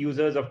first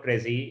users of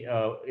Trezi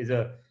is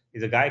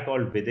a guy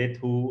called Vidit,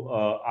 who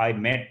I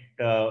met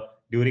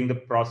during the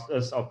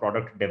process of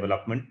product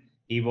development.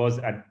 He was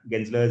at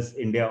Gensler's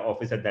India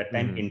office at that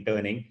time,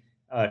 interning.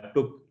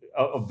 Took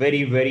a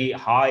very, very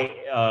high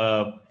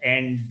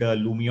end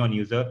Lumion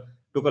user.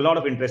 Took a lot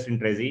of interest in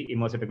Trezi,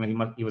 immersive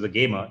technology. He was a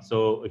gamer,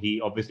 so he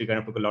obviously kind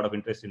of took a lot of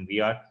interest in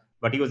VR.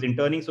 But he was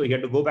interning, so he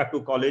had to go back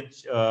to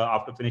college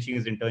after finishing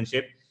his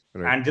internship,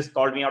 and just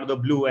called me out of the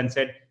blue and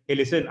said, "Hey,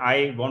 listen,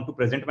 I want to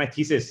present my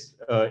thesis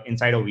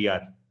inside of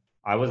VR."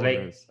 I was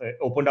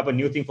opened up a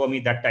new thing for me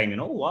that time.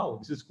 Wow,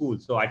 this is cool.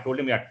 So I told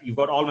him, "Yeah, you've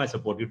got all my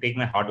support. You take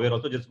my hardware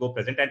also. Just go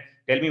present and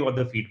tell me what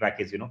the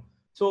feedback is."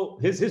 So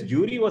his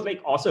jury was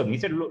like awesome. He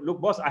said, "Look,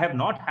 boss, I have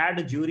not had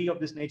a jury of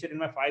this nature in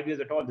my 5 years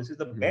at all. This is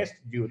the best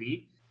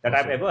jury that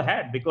I've ever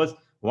had, because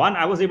one,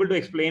 I was able to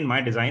explain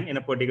my design in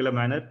a particular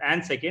manner,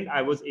 and second,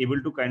 I was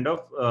able to kind of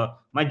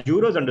my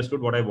jurors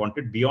understood what I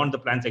wanted beyond the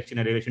plan, section,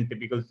 elevation,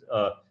 typical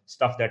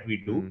stuff that we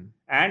do,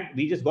 and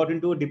we just got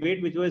into a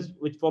debate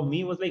which for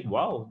me was like,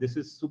 wow, this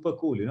is super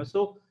cool.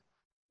 So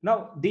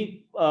now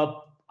the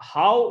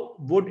how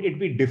would it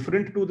be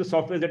different to the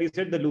software that you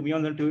said, the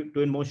Lumion and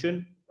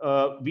Twinmotion?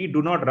 We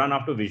do not run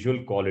after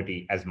visual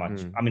quality as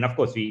much. I mean, of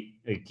course, we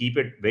keep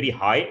it very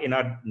high in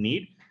our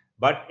need,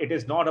 but it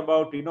is not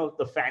about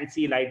the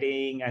fancy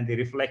lighting and the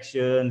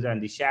reflections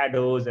and the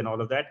shadows and all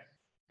of that.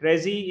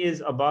 Trezi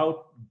is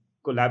about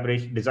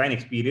collaboration, design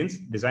experience,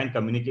 design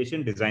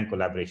communication, design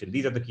collaboration.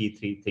 These are the key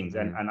three things,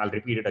 and I'll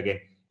repeat it again: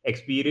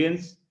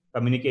 experience,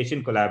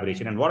 communication,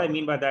 collaboration. And what I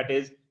mean by that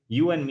is,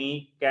 you and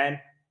me can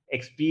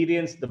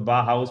experience the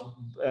Bauhaus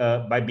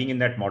by being in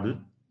that model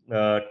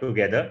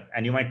together.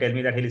 And you might tell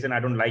me that, hey, listen, I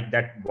don't like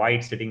that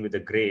white sitting with the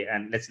gray,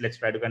 and let's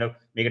try to kind of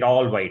make it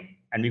all white,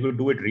 and we could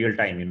do it real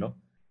time.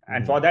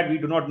 And for that, we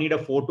do not need a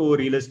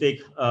photorealistic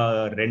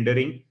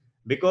rendering,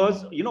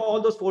 because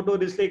all those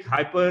photorealistic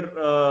hyper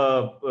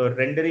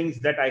renderings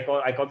that I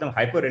call them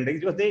hyper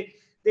renderings, because they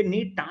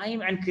need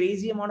time and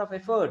crazy amount of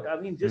effort. I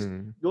mean, just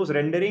those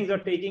renderings are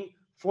taking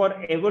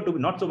forever to be,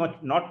 not so much,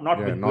 not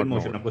with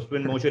Twinmotion. Of course,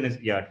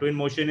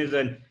 Twinmotion is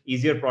an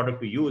easier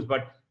product to use,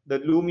 but the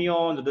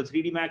Lumion, the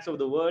 3D Max of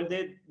the world,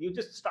 you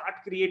just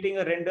start creating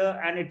a render,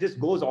 and it just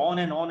goes on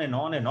and on and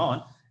on and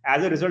on.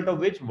 As a result of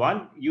which,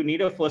 one, you need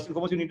first and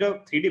foremost, you need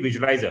a 3D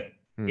visualizer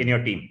in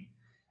your team.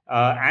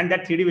 And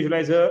that 3D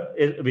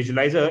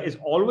visualizer is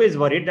always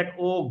worried that,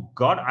 oh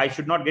God, I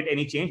should not get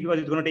any change because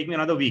it's going to take me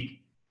another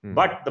week.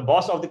 But the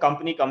boss of the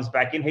company comes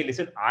back in, hey,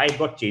 listen, I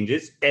got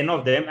changes, 10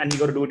 of them, and you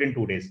got to do it in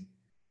 2 days.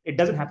 It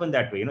doesn't happen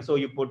that way. So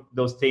you put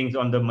those things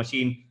on the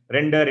machine,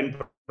 render in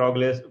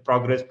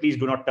progress, please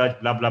do not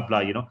touch, blah, blah,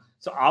 blah.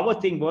 So our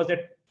thing was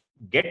that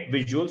get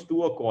visuals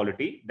to a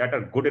quality that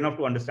are good enough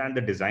to understand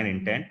the design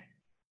intent,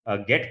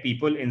 get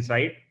people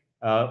inside,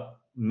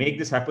 make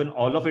this happen,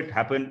 all of it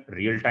happen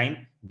real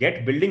time,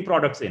 get building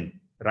products in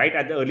right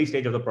at the early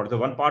stage of the product. So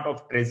one part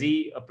of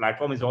Trezi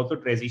platform is also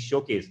Trezi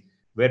Showcase,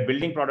 where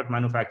building product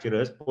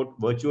manufacturers put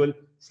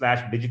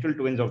virtual/digital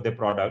twins of their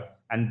product,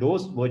 and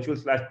those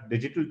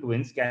virtual/digital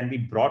twins can be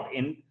brought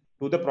in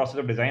to the process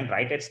of design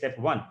right at step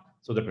one.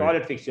 So the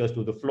toilet fixtures,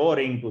 to the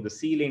flooring, to the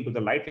ceiling, to the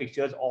light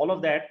fixtures, all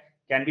of that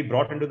can be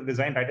brought into the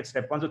design right at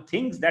step one. So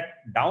things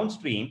that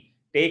downstream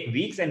take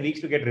weeks and weeks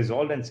to get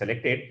resolved and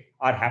selected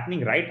are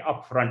happening right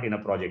up front in a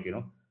project.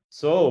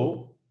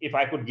 So if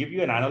I could give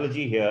you an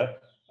analogy here,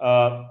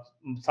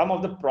 some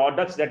of the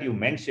products that you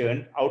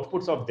mentioned,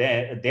 outputs of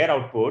their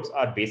outputs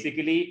are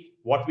basically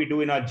what we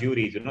do in our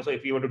juries. So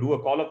if you were to do a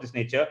call of this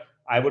nature,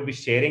 I would be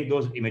sharing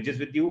those images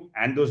with you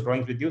and those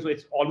drawings with you. So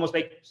it's almost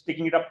like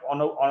sticking it up on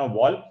a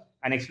wall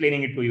and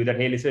explaining it to you that,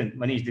 hey, listen,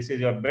 Manish, this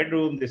is your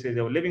bedroom, this is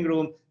your living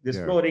room, this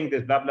flooring,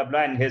 this blah, blah,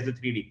 blah, and here's the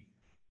 3D.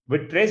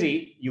 With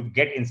Trezi, you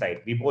get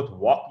inside. We both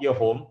walk your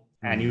home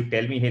and you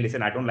tell me, hey,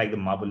 listen, I don't like the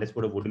marble. Let's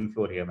put a wooden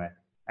floor here, man.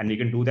 And we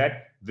can do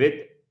that with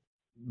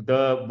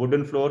the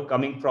wooden floor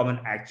coming from an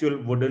actual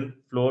wooden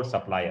floor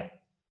supplier.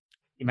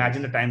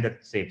 Imagine the time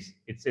that saves.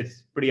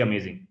 It's pretty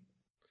amazing.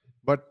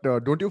 But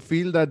don't you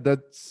feel that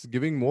that's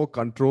giving more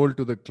control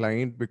to the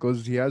client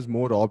because he has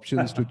more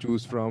options to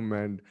choose from,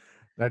 and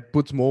that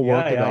puts more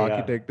work to the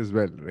architect as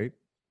well, right?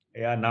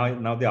 Yeah,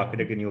 now the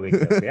architect in you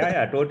wakes up.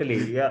 Yeah,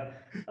 totally. Yeah.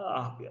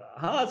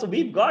 So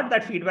we've got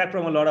that feedback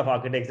from a lot of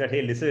architects that,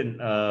 hey, listen,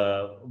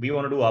 we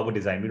want to do our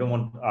design. We don't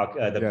want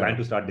the client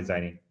to start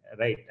designing,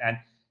 right? And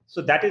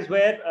so that is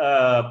where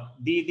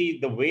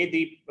the way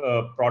the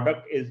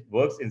product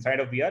works inside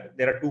of VR.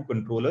 There are two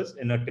controllers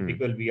in a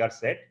typical VR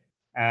set,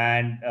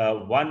 and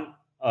one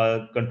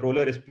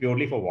controller is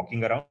purely for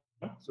walking around.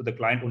 So the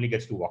client only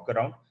gets to walk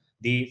around.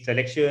 The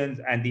selections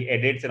and the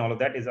edits and all of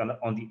that is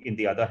in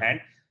the other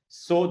hand.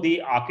 So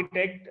the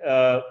architect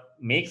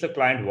makes a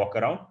client walk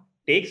around,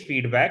 takes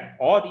feedback,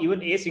 or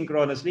even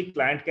asynchronously,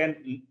 client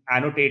can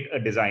annotate a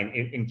design.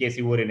 In case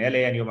you were in LA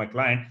and you're my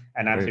client,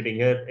 and I'm sitting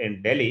here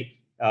in Delhi,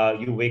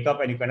 you wake up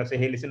and you kind of say,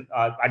 hey, listen,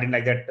 I didn't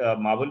like that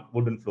marble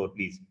wooden floor,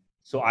 please.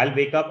 So I'll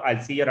wake up, I'll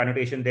see your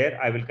annotation there,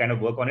 I will kind of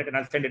work on it, and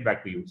I'll send it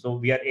back to you. So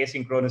we are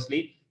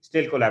asynchronously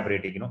still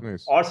collaborating,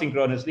 Nice. or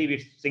synchronously,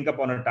 we sync up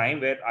on a time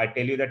where I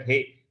tell you that,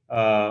 hey,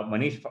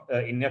 Manish,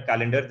 in your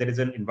calendar, there is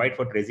an invite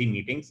for Trezi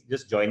meetings.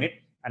 Just join it,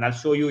 and I'll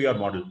show you your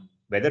model.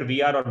 Whether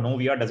VR or no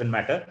VR doesn't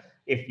matter.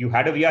 If you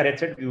had a VR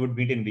headset, we would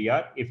meet in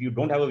VR. If you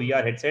don't have a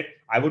VR headset,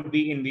 I would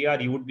be in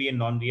VR, you would be in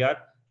non-VR.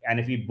 And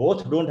if we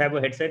both don't have a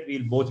headset,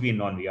 we'll both be in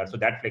non-VR. So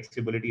that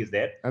flexibility is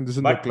there. And this is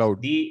in the cloud.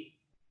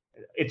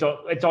 It's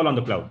all on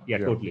the cloud. Yeah,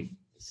 totally.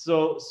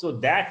 So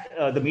that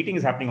the meeting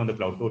is happening on the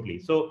cloud totally.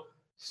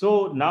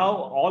 So now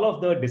all of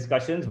the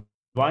discussions,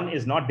 one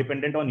is not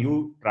dependent on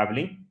you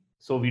traveling.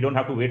 So we don't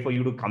have to wait for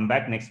you to come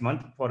back next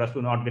month for us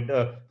to not get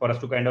for us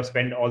to kind of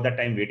spend all that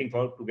time waiting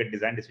to get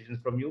design decisions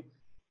from you.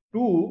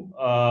 Two,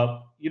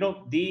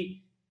 the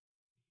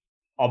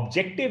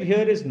objective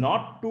here is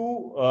not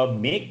to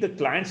make the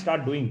client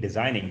start doing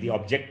designing. The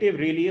objective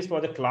really is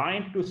for the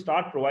client to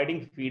start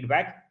providing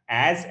feedback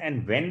as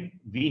and when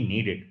we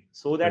need it,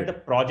 so that the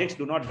projects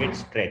do not get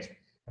stretched.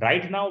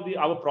 Right now,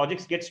 our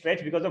projects get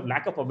stretched because of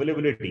lack of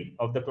availability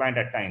of the client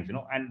at times,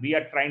 and we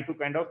are trying to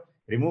kind of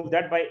remove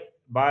that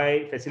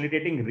by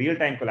facilitating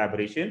real-time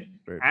collaboration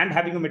and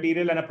having a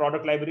material and a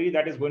product library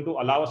that is going to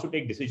allow us to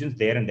take decisions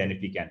there and then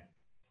if we can.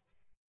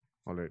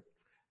 All right.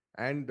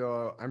 And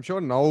I'm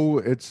sure now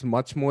it's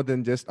much more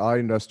than just our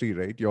industry,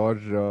 right?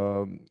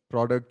 Your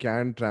product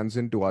can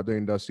transcend to other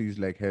industries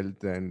like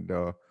health and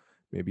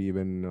maybe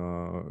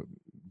even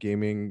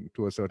gaming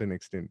to a certain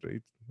extent,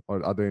 right?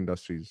 Or other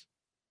industries.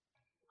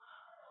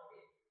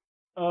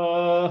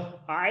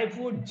 I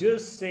would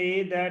just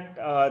say that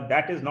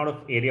that is not an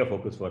area of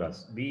focus for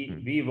us.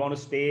 We want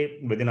to stay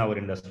within our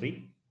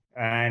industry,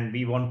 and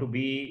we want to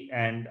be.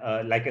 And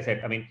like I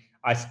said, I mean,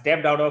 I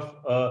stepped out of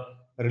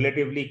a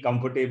relatively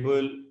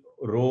comfortable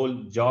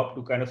role job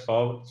to kind of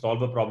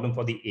solve a problem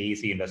for the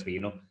AEC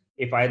industry.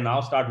 If I now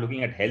start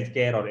looking at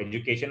healthcare or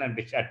education, and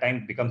which at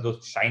times becomes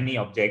those shiny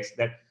objects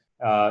that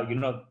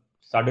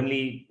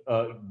suddenly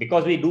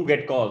because we do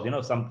get calls,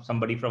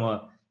 somebody from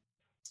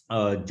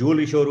a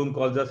jewelry showroom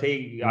calls us,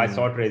 hey, I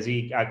saw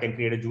Trezi, I can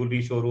create a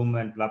jewelry showroom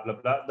and blah blah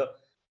blah.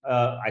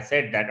 I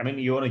said that, I mean,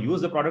 you want to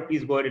use the product,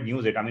 please go ahead and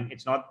use it. I mean,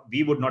 it's not,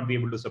 we would not be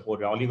able to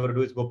support it. All you got to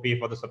do is go pay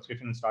for the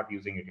subscription and start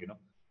using it,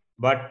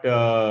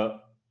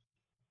 but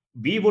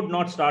we would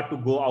not start to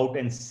go out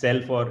and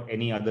sell for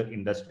any other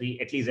industry,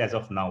 at least as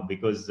of now,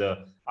 because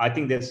I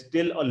think there's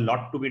still a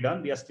lot to be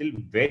done. We are still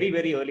very,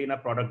 very early in our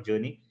product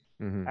journey.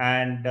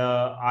 And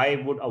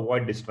I would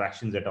avoid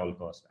distractions at all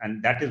costs.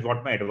 And that is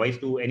what my advice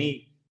to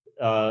any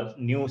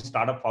new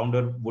startup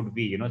founder would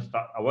be,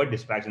 avoid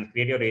distractions,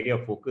 create your area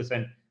of focus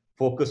and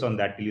focus on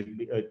that till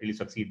you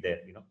succeed there,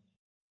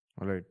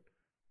 All right.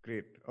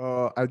 Great.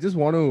 I just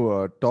want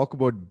to talk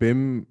about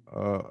BIM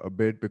a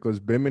bit, because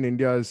BIM in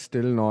India is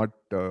still not,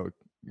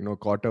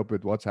 caught up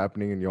with what's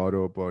happening in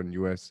Europe or in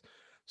US.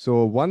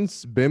 So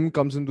once BIM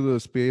comes into the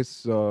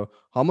space,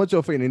 how much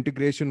of an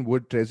integration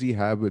would Trezi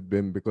have with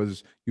BIM?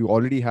 Because you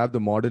already have the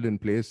model in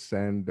place,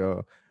 and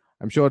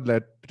I'm sure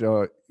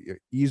that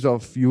ease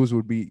of use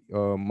would be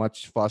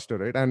much faster,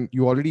 right? And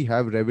you already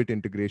have Revit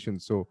integration.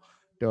 So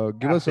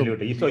give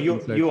Absolutely. us so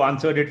you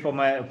answered it for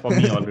me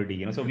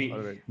already. So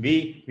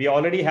we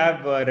already have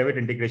Revit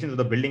integration. So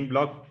the building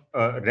block,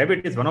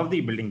 Revit is one of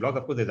the building blocks.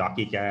 Of course, there's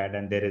ArchiCAD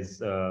and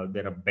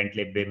there are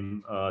Bentley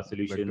BIM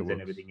solutions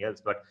and everything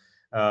else. But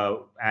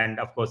and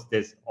of course,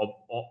 there's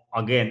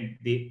again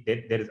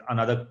there is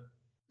another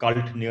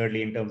cult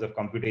nearly in terms of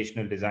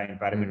computational design,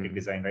 parametric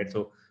design, right?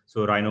 So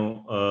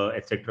Rhino,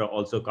 etc.,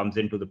 also comes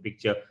into the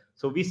picture.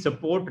 So we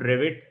support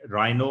Revit,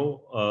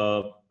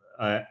 Rhino,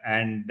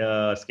 and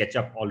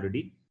SketchUp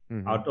already,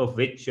 out of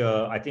which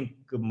I think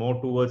more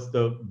towards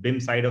the BIM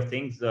side of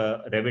things,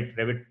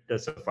 Revit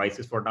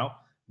suffices for now.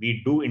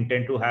 We do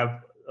intend to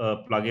have a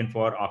plugin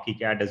for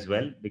ArchiCAD as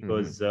well,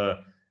 because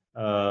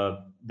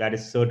that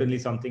is certainly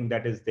something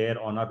that is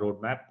there on our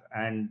roadmap.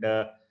 And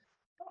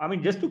I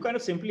mean, just to kind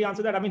of simply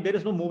answer that, I mean, there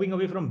is no moving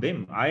away from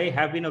BIM. I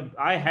had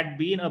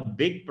been a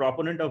big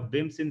proponent of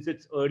BIM since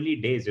its early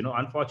days.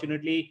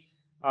 Unfortunately,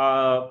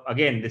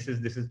 again, this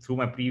is through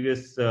my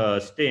previous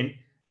stint.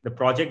 The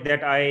project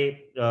that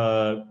I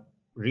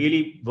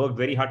really worked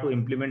very hard to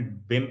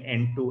implement BIM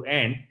end to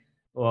end.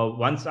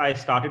 Once I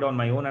started on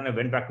my own and I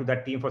went back to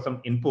that team for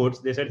some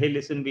inputs, they said, "Hey,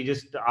 listen,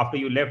 after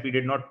you left, we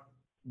did not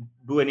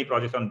do any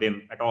projects on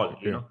BIM at all."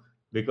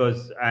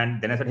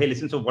 And then I said, "Hey,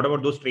 listen, so what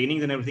about those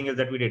trainings and everything else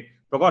that we did?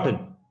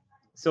 Forgotten."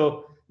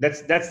 So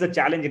that's the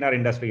challenge in our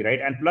industry, right?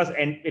 And plus,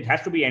 it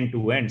has to be end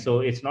to end. So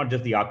it's not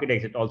just the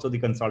architects; it's also the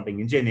consulting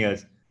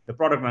engineers, the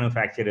product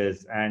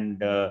manufacturers,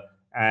 and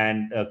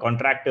and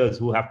contractors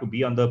who have to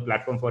be on the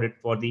platform for it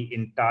for the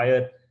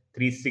entire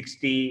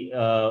 360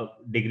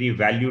 degree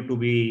value to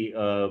be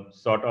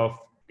sort of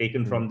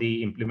taken from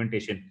the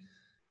implementation.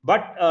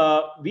 But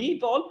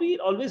we've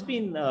always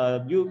been,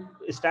 you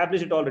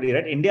established it already,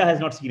 right? India has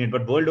not seen it,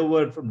 but world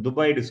over, from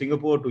Dubai to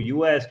Singapore to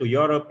US to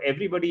Europe,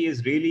 everybody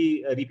is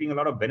really reaping a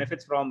lot of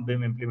benefits from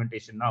BIM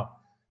implementation now.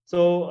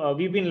 So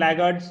we've been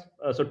laggards.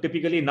 So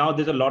typically now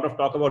there's a lot of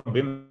talk about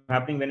BIM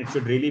happening when it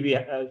should really be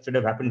should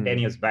have happened 10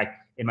 years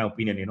back, in my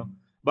opinion.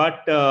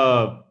 But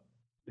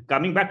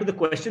coming back to the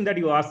question that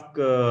you asked,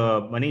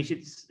 Manish,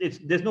 it's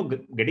there's no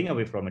getting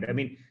away from it. I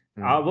mean,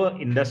 our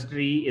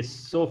industry is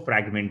so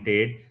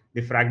fragmented.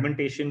 The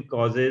fragmentation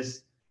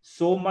causes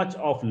so much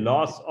of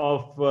loss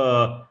of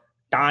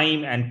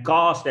time and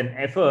cost and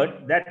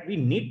effort that we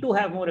need to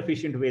have more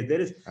efficient ways.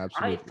 There is,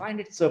 Absolutely. I find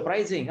it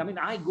surprising. I mean,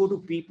 I go to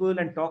people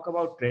and talk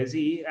about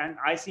Trezi, and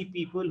I see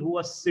people who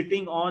are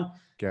sitting on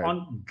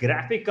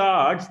graphic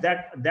cards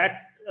that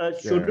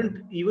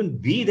shouldn't even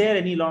be there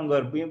any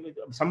longer.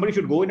 Somebody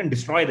should go in and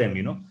destroy them,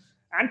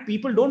 And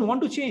people don't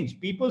want to change.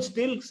 People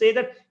still say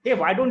that, hey,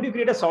 why don't you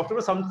create a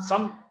software,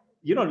 some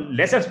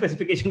lesser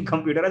specification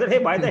computer? I said, hey,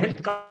 why the hell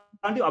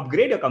can't you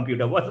upgrade your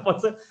computer?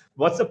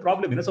 What's the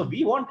problem? So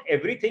we want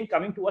everything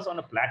coming to us on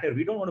a platter.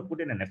 We don't want to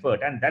put in an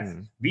effort, and that's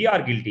we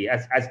are guilty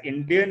as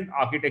Indian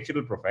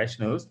architectural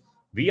professionals.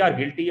 We are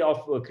guilty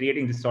of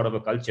creating this sort of a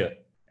culture,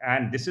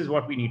 and this is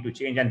what we need to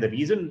change. And the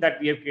reason that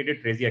we have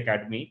created Trezi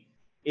Academy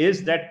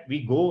is that we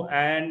go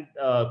and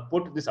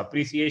put this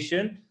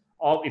appreciation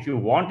of, if you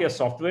want your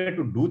software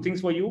to do things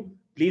for you,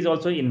 please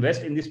also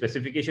invest in the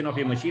specification of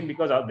your machine,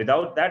 because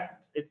without that,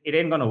 it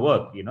ain't gonna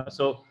work.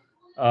 So.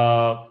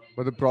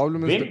 But the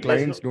problem is the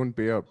clients don't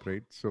pay up,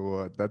 right?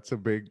 So that's a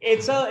big.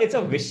 It's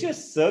a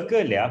vicious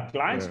circle, yeah.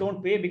 Clients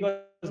don't pay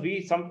because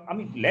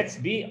let's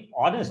be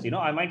honest.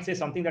 I might say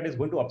something that is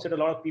going to upset a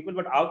lot of people,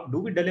 but do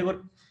we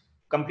deliver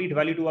complete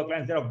value to our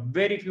clients? There are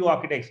very few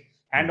architects.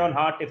 Hand on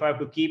heart, if I have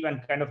to keep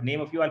and kind of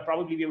name a few, I'll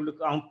probably be able to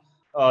count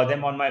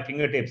them on my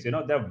fingertips. There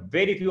are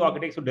very few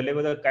architects who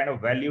deliver the kind of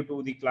value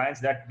to the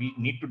clients that we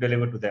need to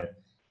deliver to them.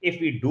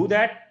 If we do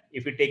that,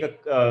 if we take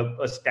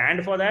a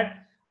stand for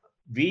that,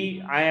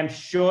 I am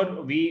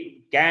sure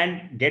we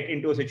can get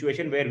into a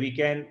situation where we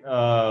can,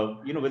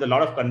 with a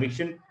lot of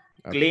conviction,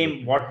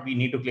 claim what we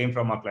need to claim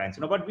from our clients.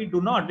 But we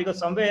do not, because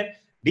somewhere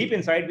deep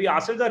inside, we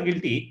ourselves are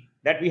guilty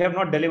that we have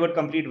not delivered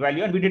complete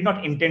value, and we did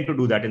not intend to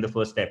do that in the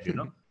first step.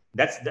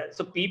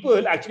 So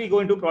people actually go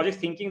into projects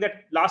thinking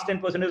that last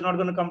 10% is not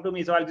going to come to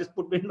me, so I'll just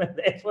put in my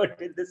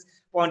effort at this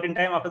point in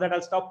time. After that,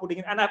 I'll stop putting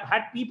in. And I've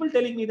had people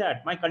telling me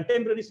that, my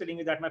contemporaries telling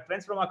me that, my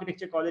friends from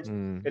architecture college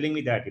telling me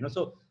that.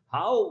 So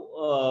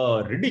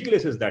how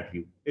ridiculous is that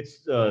view?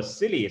 It's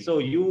silly. So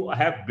you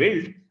have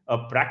built a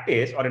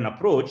practice or an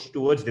approach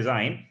towards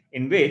design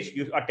in which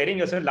you are telling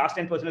yourself last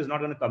 10% is not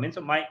going to come in,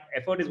 so my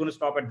effort is going to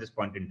stop at this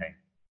point in time.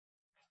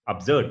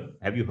 Absurd.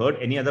 Have you heard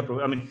any other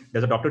program? I mean,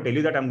 does a doctor tell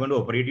you that I'm going to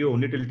operate you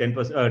only till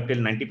 10%, till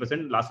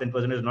 90%, last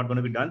 10% is not going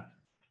to be done?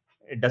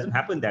 It doesn't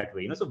happen that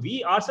way. So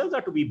we ourselves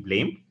are to be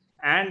blamed.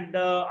 And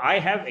I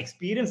have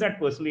experienced that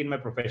personally in my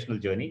professional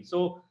journey.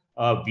 So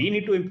we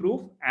need to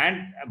improve.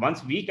 And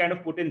once we kind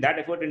of put in that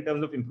effort in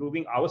terms of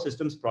improving our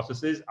systems,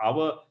 processes,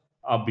 our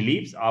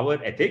beliefs,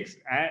 our ethics,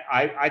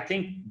 I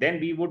think then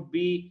we would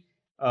be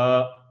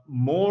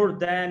more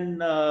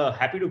than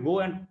happy to go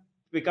and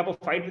pick up a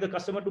fight with the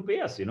customer to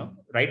pay us.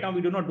 Right now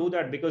we do not do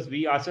that because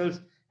we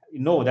ourselves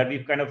know that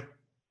we've kind of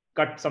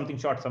cut something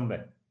short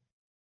somewhere.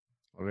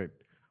 All right.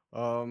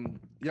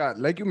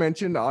 Like you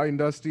mentioned, our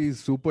industry is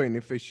super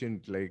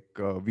inefficient. Like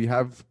we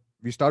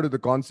start with the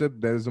concept,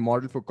 there's a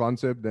model for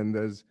concept, then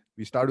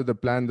we start with the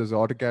plan, there's an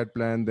AutoCAD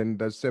plan, then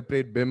there's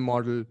separate BIM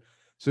model.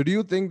 So do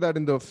you think that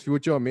in the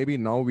future, maybe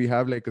now we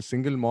have like a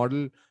single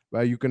model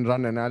where you can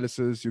run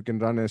analysis, you can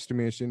run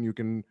estimation, you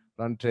can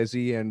run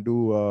Trezi and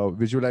do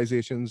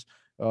visualizations?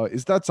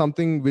 Is that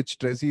something which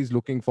Trezi is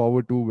looking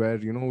forward to, where,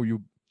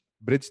 you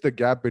bridge the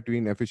gap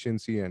between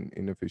efficiency and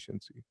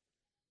inefficiency?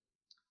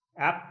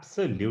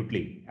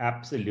 Absolutely.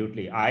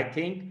 I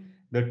think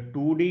the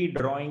 2D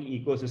drawing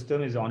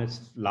ecosystem is on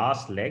its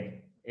last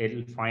leg.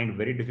 It'll find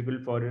very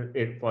difficult for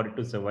it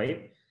to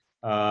survive.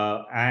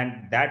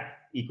 And that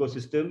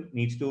ecosystem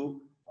it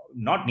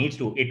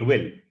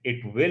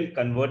will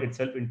convert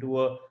itself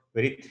into a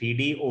very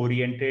 3D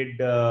oriented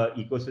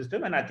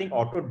ecosystem. And I think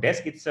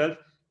Autodesk itself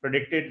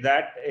predicted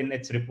that in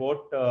its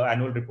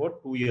annual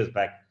report 2 years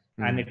back.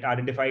 And it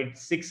identified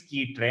 6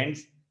 key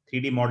trends.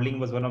 3D modeling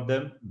was one of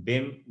them,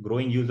 BIM,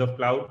 growing use of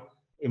cloud,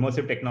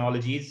 immersive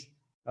technologies,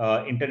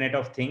 Internet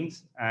of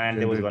Things, and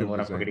there was one more,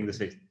 I'm forgetting the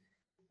sixth.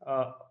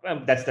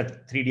 That's the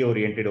 3D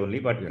oriented only,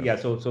 but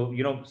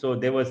so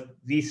there was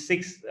these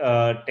 6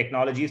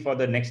 technologies for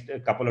the next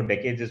couple of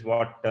decades is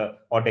what,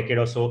 or decade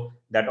or so,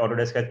 that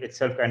Autodesk has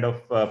itself kind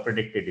of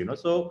predicted,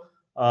 So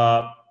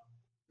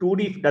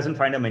 2D doesn't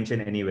find a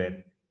mention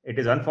anywhere. It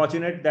is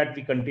unfortunate that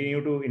we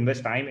continue to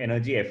invest time,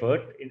 energy,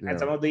 effort, and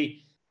some of the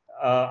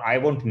I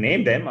won't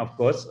name them, of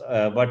course,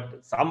 but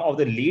some of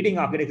the leading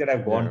architects that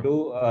I've gone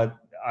to,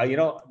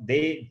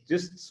 they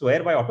just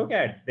swear by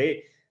AutoCAD.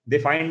 They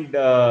find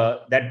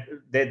that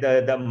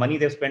the money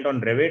they've spent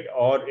on Revit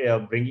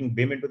or bringing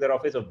BIM into their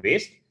office a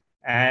waste,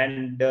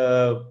 and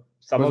It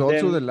some was of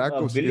also the them lack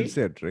of skill willing.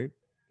 set, right?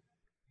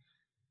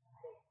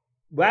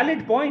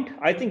 Valid point.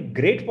 I think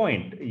great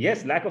point.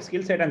 Yes, lack of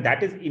skill set, and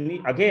that is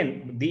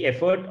again the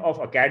effort of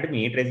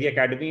Academy, Trezi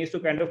Academy, is to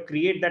kind of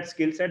create that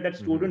skill set that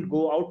students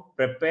go out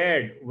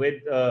prepared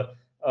with uh,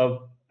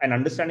 an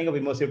understanding of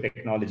immersive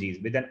technologies,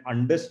 with an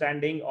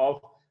understanding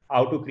of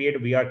how to create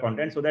VR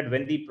content, so that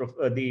when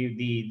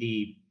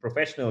the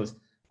professionals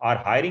are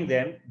hiring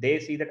them, they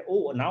see that,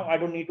 oh, now I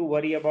don't need to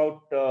worry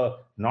about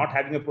not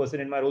having a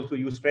person in my role to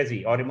use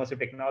Trezi or immersive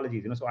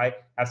technologies. So I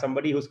have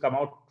somebody who's come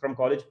out from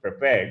college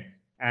prepared,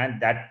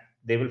 and that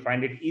they will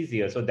find it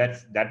easier. So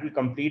that will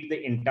complete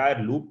the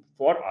entire loop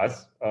for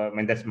us. I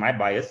mean, that's my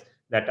bias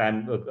that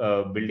I'm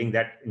building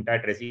that entire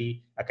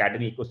Trezi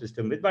Academy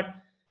ecosystem with. But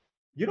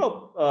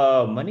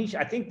Manish,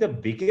 I think the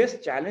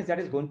biggest challenge that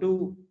is going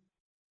to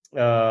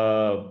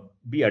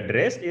be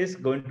addressed is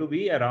going to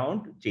be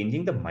around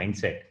changing the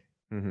mindset.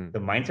 The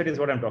mindset is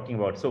what I'm talking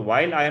about. So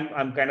while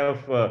I'm kind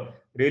of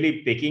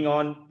really picking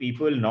on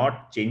people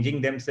not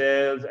changing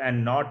themselves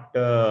and not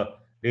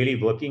really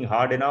working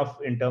hard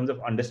enough in terms of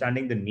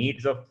understanding the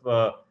needs of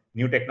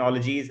new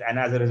technologies, and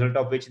as a result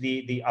of which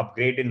the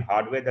upgrade in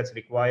hardware that's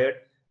required,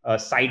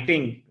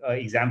 citing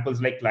examples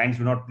like clients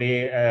do not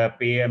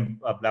pay and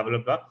blah blah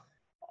blah.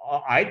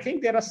 I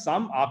think there are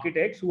some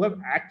architects who have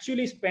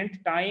actually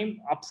spent time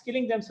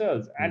upskilling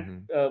themselves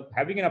and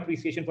having an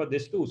appreciation for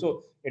this too.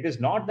 So it is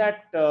not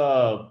that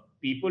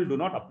people do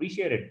not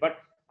appreciate it, but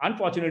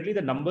unfortunately,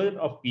 the number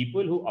of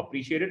people who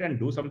appreciate it and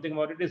do something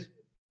about it is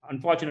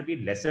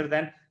unfortunately lesser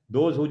than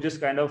those who just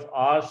kind of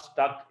are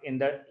stuck in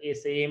the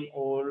same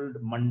old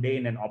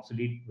mundane and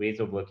obsolete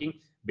ways of working,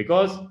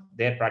 because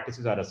their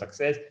practices are a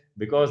success,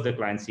 because the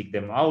clients seek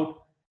them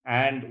out,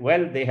 and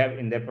well, they have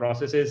in their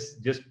processes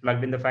just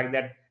plugged in the fact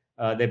that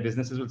their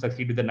businesses will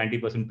succeed with the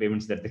 90%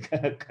 payments that they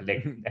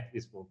collect that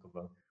we spoke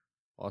about.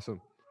 Awesome.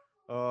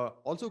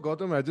 Also,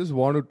 Gautam, I just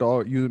want to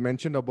talk. You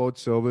mentioned about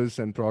service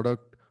and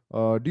product.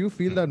 Do you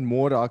feel that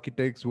more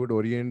architects would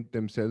orient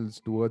themselves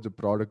towards a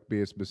product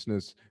based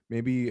business?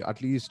 Maybe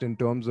at least in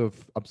terms of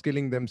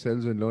upskilling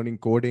themselves and learning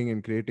coding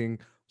and creating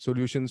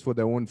solutions for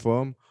their own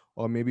firm,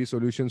 or maybe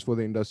solutions for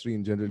the industry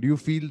in general. Do you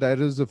feel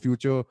there is a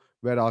future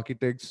where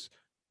architects,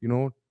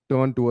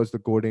 turn towards the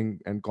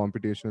coding and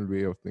computational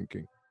way of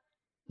thinking?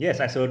 Yes,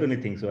 I certainly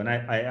think so. And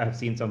I have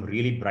seen some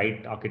really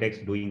bright architects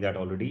doing that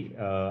already,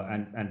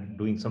 and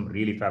doing some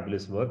really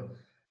fabulous work.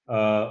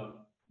 Uh,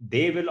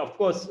 they will, of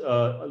course,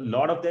 a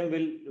lot of them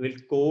will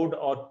code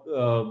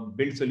or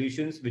build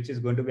solutions which is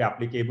going to be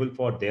applicable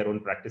for their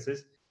own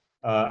practices,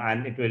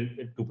 and it will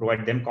to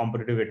provide them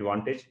competitive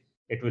advantage.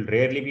 It will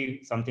rarely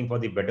be something for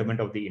the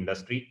betterment of the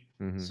industry.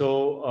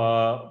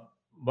 So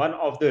one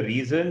of the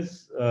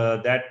reasons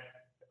that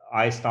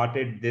I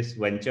started this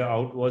venture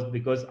out was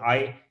because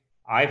I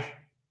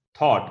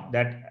thought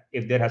that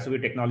if there has to be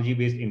technology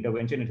based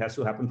intervention, it has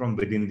to happen from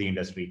within the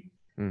industry.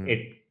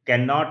 We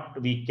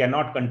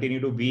cannot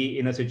continue to be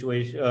in a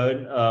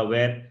situation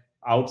where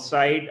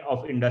outside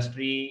of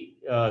industry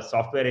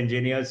software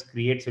engineers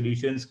create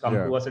solutions, come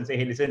Yeah. to us and say,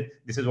 hey, listen,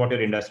 this is what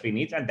your industry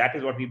needs. And that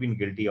is what we've been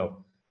guilty of.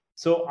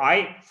 So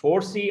I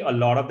foresee a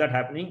lot of that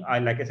happening.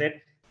 Like I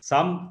said,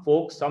 some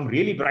folks, some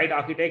really bright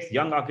architects,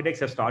 young architects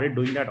have started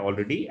doing that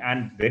already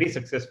and very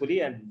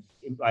successfully. And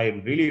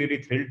I'm really,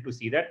 really thrilled to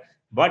see that.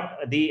 But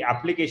the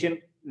application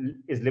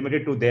is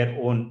limited to their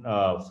own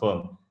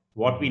firm.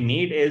 What we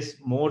need is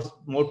more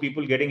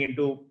people getting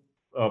into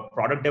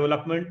product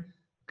development,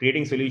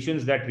 creating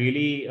solutions that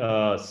really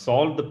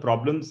solve the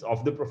problems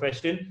of the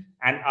profession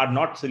and are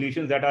not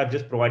solutions that are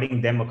just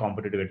providing them a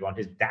competitive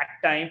advantage. That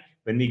time,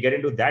 when we get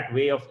into that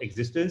way of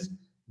existence,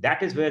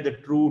 that is where the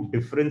true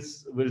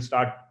difference will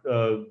start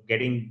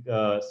getting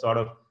sort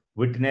of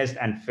witnessed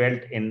and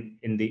felt in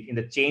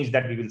the change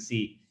that we will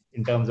see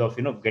in terms of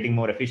getting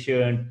more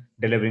efficient,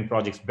 delivering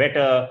projects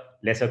better,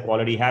 lesser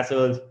quality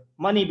hassles,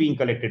 money being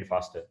collected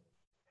faster.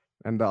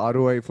 And the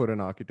ROI for an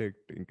architect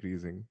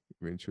increasing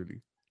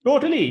eventually.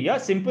 Totally, yeah.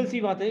 Simple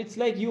see baat hai. It's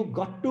like you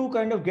got to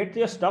kind of get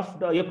your stuff,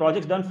 your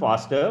projects done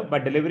faster by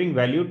delivering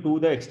value to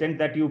the extent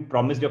that you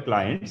promised your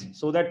clients,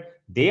 so that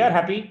they are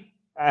happy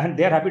and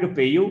they are happy to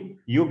pay you.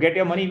 You get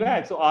your money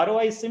back. So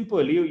ROI is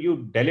simple.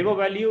 You deliver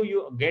value,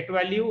 you get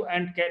value,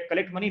 and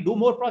collect money. Do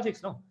more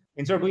projects. No,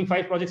 instead of doing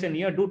 5 projects a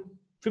year, do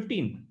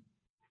 15.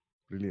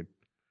 Brilliant.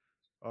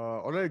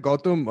 All right,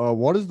 Gautam,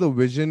 what is the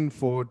vision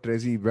for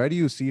Trezi? Where do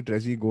you see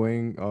Trezi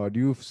going? Do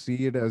you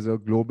see it as a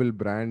global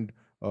brand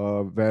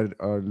where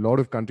a lot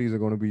of countries are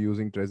going to be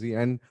using Trezi?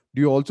 And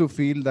do you also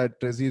feel that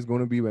Trezi is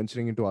going to be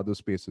venturing into other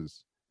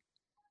spaces?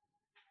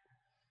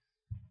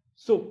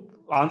 So,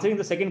 answering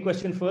the second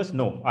question first,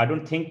 no, I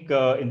don't think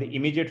in the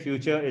immediate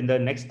future, in the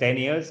next 10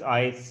 years,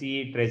 I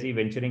see Trezi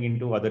venturing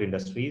into other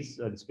industries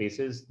and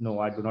spaces. No,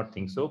 I do not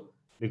think so,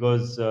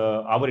 because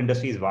our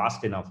industry is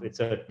vast enough. It's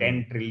a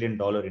 $10 trillion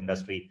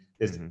industry.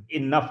 There's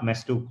enough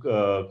mess to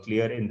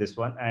clear in this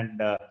one.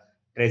 And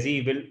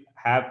Trezi will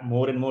have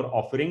more and more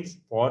offerings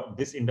for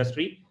this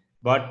industry,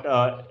 but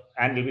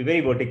and will be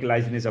very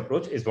verticalized in his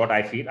approach, is what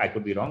I feel. I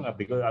could be wrong,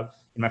 because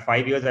in my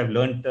 5 years I've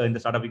learned in the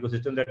startup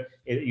ecosystem that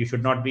you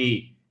should not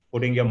be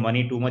putting your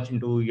money too much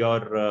into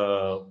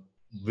your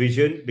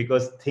vision,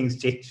 because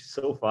things change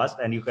so fast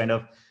and you kind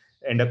of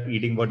end up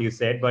eating what you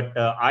said. But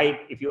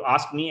if you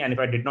ask me, and if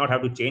I did not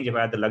have to change, if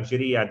I had the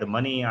luxury, I had the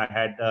money, I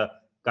had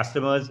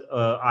customers,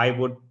 I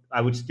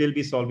would still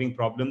be solving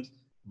problems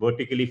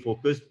vertically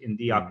focused in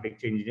the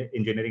architecture,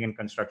 engineering, and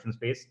construction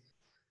space.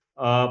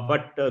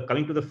 But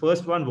coming to the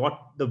first one, what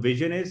the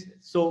vision is.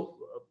 So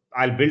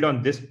I'll build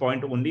on this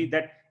point only,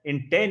 that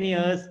in 10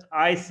 years,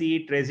 I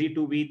see Trezi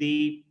to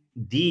be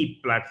the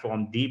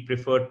platform, the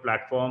preferred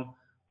platform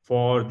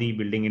for the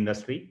building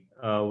industry,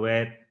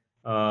 where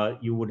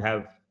you would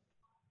have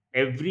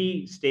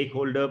every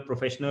stakeholder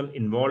professional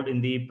involved in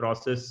the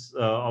process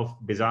of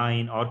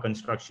design or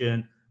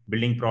construction,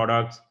 building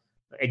products,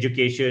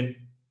 education.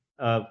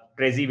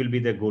 Prezi will be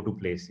the go-to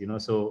place,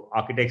 so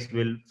architects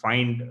will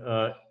find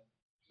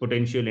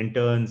potential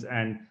interns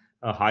and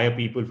hire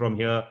people from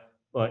here.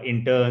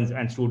 Interns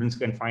and students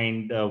can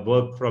find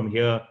work from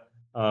here.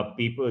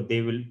 People,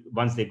 they will,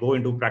 once they go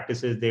into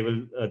practices, they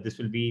will this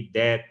will be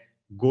their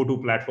go-to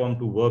platform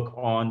to work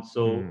on.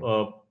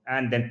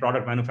 And then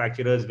product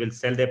manufacturers will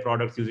sell their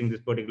products using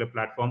this particular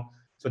platform.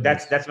 So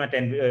that's my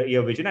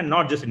 10-year vision, and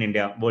not just in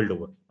India, world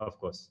over, of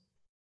course.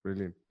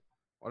 Brilliant.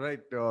 All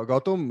right,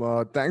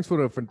 Gautam, thanks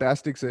for a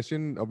fantastic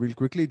session. We'll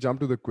quickly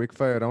jump to the quick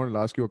fire round.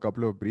 I'll ask you a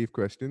couple of brief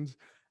questions,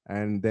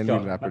 and then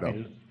we'll wrap it up.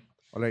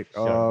 All right.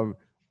 Sure.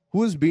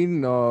 Who's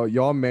been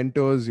your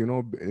mentors,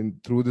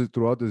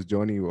 throughout this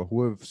journey, or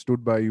who have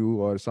stood by you,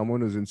 or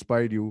someone who's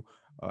inspired you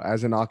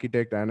as an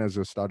architect and as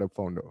a startup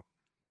founder?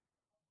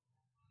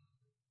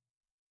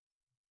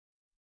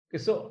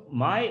 So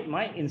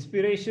my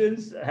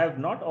inspirations have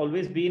not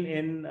always been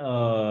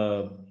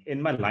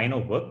in my line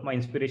of work. My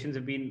inspirations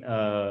have been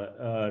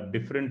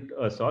different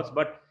sorts,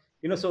 but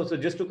so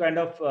just to kind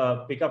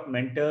of pick up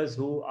mentors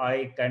who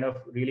I kind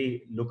of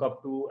really look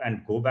up to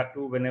and go back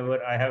to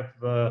whenever I have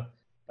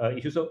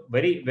issues. So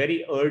very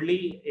very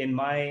early in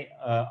my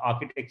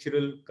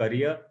architectural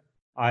career,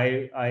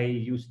 I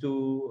used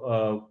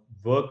to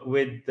work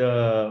with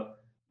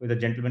a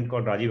gentleman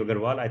called Rajiv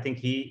Agarwal. I think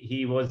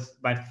he was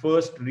my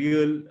first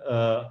real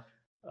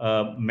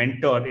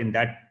mentor in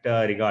that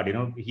regard.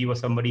 He was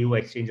somebody who I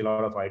exchanged a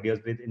lot of ideas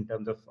with, in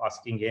terms of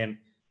asking him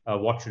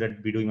what should I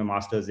be doing my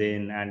masters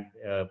in, and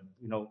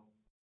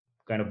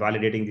kind of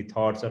validating the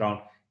thoughts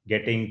around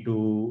getting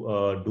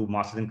to do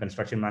masters in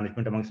construction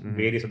management, amongst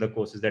various other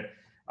courses that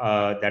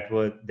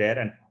were there.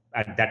 And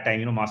at that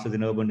time, masters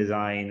in urban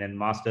design and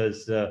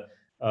masters. There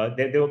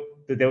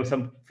were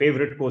some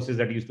favorite courses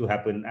that used to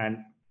happen, and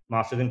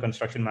masters in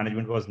construction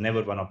management was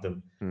never one of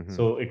them.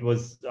 So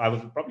I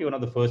was probably one of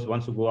the first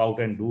ones to go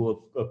out and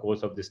do a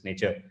course of this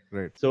nature.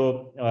 Right.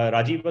 So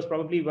Rajiv was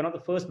probably one of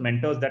the first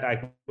mentors that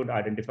I could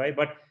identify.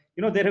 But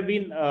there have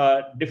been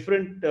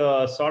different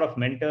sort of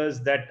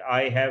mentors that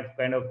I have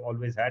kind of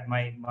always had.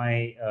 My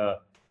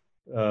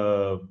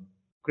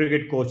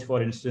cricket coach,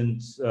 for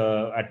instance,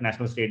 at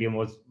National Stadium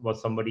was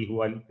somebody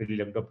who I really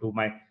looked up to.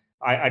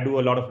 I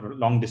do a lot of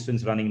long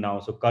distance running now.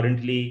 So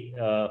currently,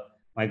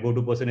 my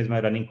go-to person is my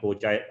running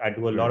coach. I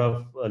do a lot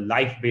of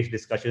life-based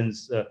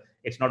discussions.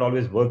 It's not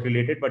always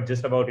work-related, but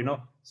just about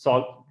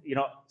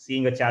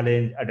seeing a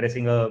challenge,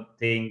 addressing a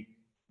thing,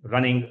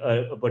 running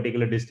a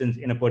particular distance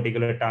in a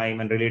particular time,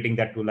 and relating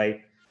that to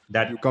life.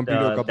 That you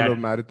completed a couple of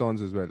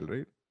marathons as well,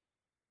 right?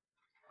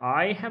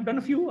 I have done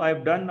a few.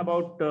 I've done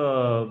about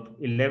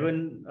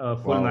 11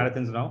 full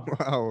marathons now.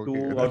 Wow,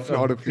 okay. That's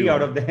not a few. 3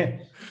 out of them.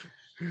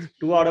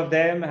 2 out of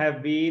them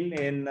have been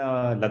in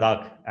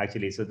Ladakh,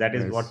 actually. So that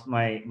is what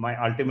my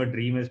ultimate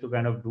dream is, to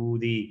kind of do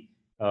the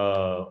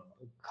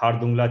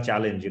Khardungla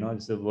challenge.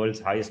 It's the world's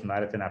highest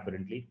marathon,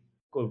 apparently.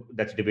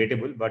 That's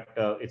debatable, but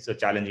it's a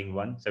challenging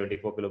one.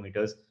 74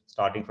 kilometers,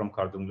 starting from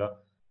Khardungla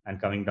and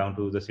coming down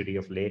to the city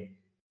of Leh.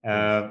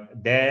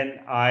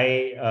 Then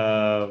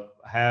I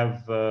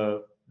have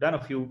done a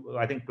few,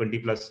 I think 20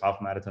 plus half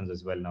marathons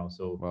as well now.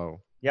 So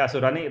yeah,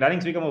 so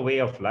running's become a way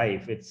of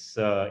life. It's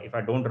if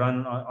I don't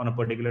run on a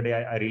particular day,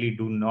 I really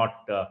do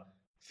not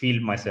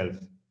feel myself.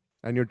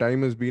 And your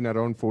time has been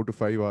around 4 to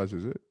 5 hours,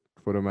 is it,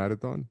 for a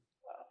marathon?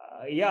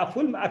 Yeah,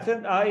 full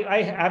marathon.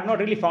 I have not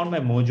really found my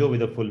mojo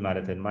with a full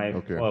marathon. My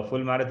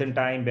full marathon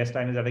time, best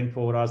time is I think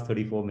 4 hours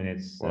 34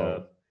 minutes.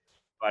 Wow.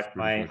 But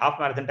my half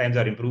marathon times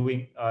are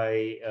improving.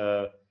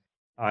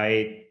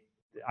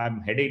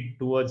 I'm headed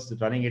towards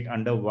running it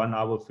under 1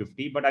 hour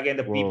 50. But again,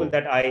 the people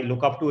that I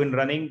look up to in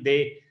running,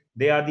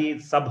 they are the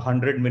sub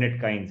 100-minute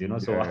kinds,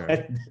 So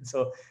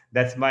so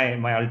that's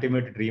my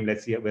ultimate dream.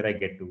 Let's see where I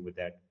get to with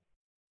that.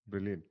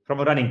 Brilliant. From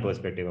a running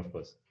perspective, of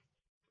course.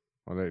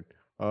 All right.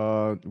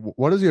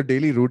 What does your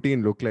daily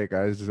routine look like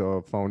as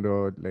a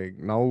founder? Like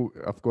now,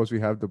 of course, we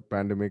have the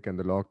pandemic and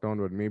the lockdown,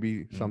 but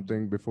maybe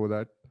something before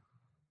that?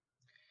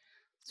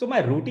 So my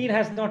routine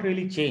has not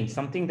really changed.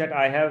 Something that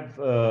I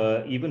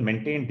have even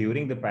maintained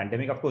during the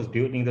pandemic. Of course,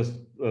 during those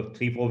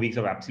 3-4 weeks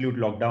of absolute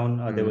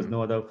lockdown, there was Mm,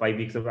 no other 5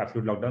 weeks of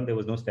absolute lockdown. There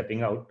was no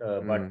stepping out.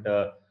 But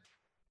mm.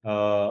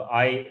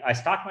 I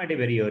start my day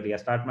very early. I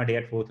start my day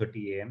at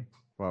 4:30 a.m.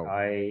 Wow.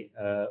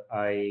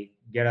 I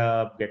get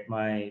up, get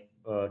my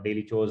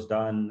daily chores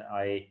done.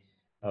 I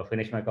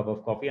finish my cup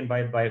of coffee, and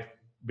by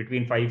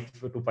between 5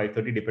 to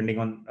 5:30, depending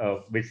on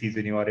which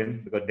season you are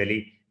in, because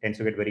Delhi tends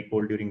to get very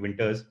cold during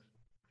winters.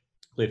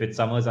 So if it's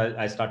summers,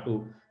 I start to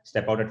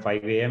step out at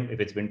 5 a.m. If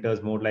it's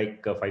winters, more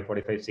like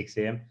 5:45, 6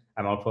 a.m.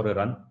 I'm out for a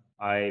run.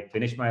 I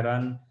finish my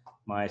run,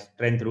 my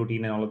strength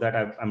routine, and all of that.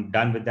 I'm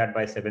done with that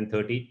by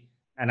 7:30,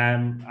 and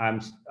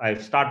I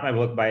start my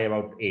work by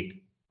about 8,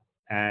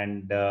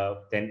 and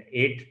then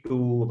 8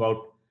 to about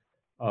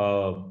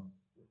uh,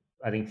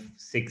 I think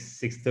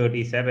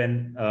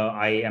 6:37.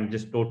 I am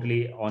just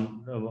totally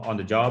on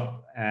the job,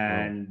 Wow.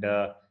 and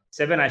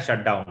 7 I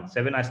shut down.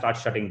 7 I start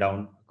shutting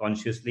down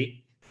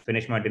consciously.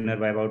 Finish my dinner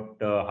by about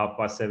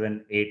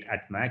 7:30, 8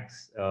 at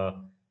max.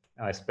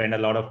 I spend a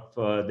lot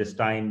of this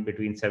time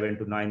between 7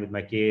 to 9 with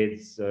my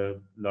kids. A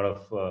lot of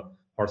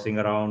horsing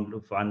around,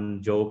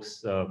 fun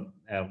jokes.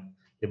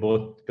 They're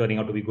both turning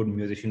out to be good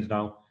musicians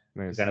now.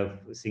 So Nice. kind of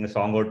sing a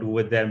song or two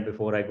with them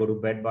before I go to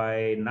bed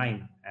by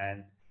 9,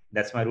 and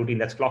that's my routine.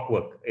 That's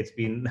clockwork. It's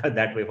been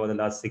that way for the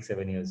last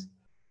 6-7 years.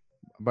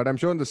 But I'm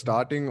sure in the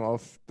starting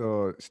of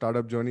the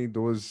startup journey,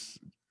 those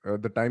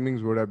the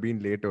timings would have been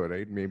later,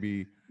 right?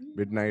 Maybe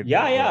midnight.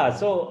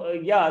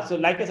 So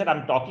like I said,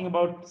 I'm talking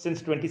about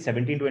since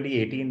 2017,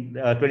 2018,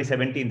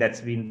 2017.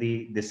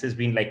 This has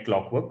been like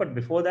clockwork. But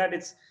before that,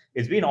 it's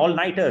been all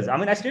nighters. I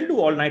mean, I still do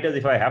all nighters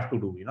if I have to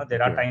do.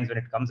 There are Okay. times when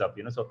it comes up.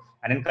 So,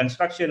 and in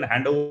construction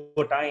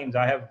handover times,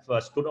 I have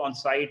stood on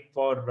site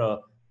for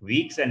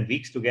weeks and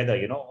weeks together.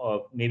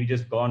 Maybe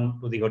just gone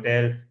to the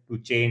hotel to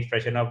change,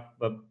 freshen up,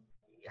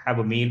 have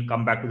a meal,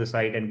 come back to the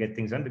site and get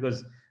things done,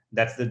 because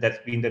that's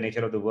been the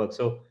nature of the work.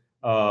 So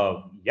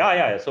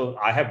yeah. So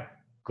I have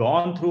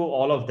gone through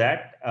all of that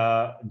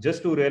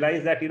just to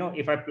realize that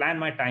if I plan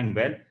my time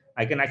well,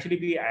 I can actually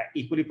be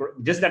equally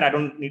just that I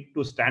don't need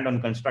to stand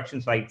on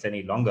construction sites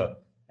any longer.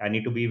 I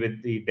need to be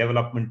with the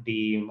development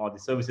team or the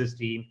services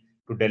team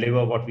to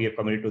deliver what we have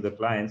committed to the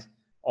clients,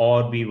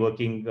 or be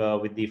working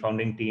with the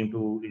founding team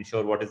to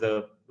ensure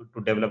to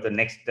develop the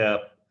next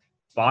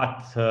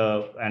path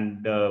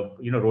and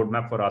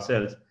roadmap for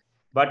ourselves.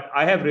 But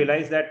I have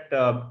realized that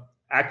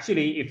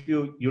actually, if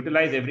you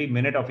utilize every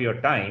minute of your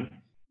time,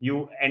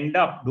 you end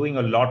up doing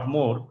a lot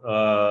more,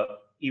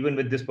 even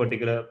with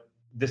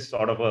this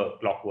sort of a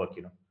clockwork.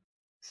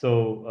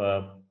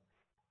 So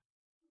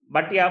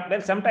but yeah,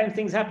 well, sometimes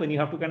things happen. You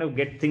have to kind of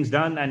get things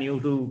done, and you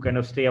have to kind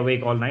of stay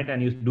awake all night,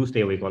 and you do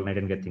stay awake all night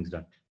and get things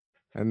done.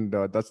 And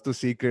that's the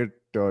secret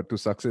to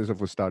success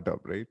of a startup,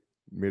 right?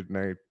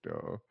 Midnight,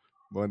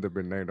 burn the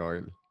midnight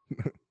oil.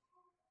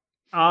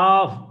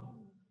 Uh,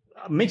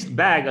 a mixed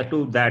bag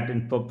to that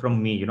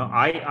from me.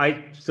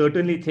 I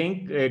certainly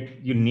think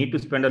you need to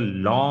spend a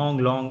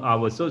long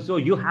hours. So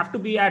you have to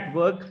be at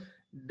work,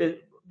 d-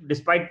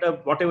 despite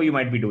whatever you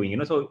might be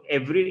doing. So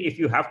if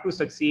you have to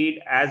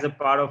succeed as a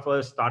part of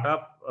a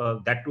startup,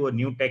 that to a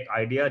new tech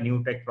idea,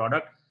 new tech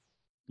product,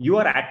 you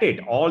are at it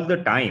all the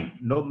time.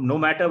 No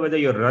matter whether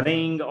you're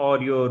running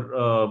or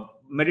you're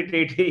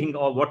meditating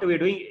or whatever you're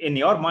doing, in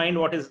your mind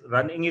what is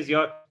running is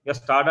your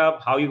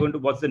startup. How you going to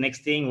What's the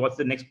next thing, what's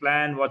the next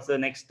plan, what's the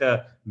next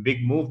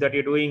big move that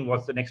you're doing,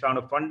 what's the next round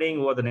of funding,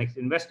 who are the next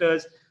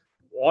investors.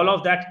 All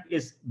of that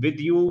is with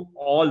you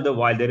all the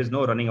while. There is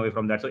no running away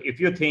from that. So if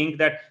you think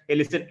that, hey,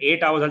 listen,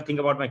 8 hours I'll think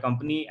about my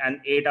company, and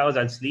 8 hours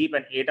I'll sleep,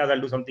 and 8 hours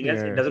I'll do something else,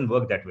 it Yeah. doesn't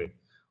work that way.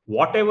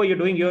 Whatever you're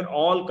doing, you're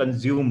all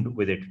consumed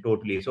with it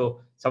totally. So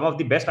some of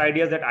the best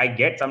ideas that I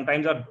get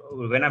sometimes are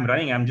when I'm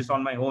running. I'm just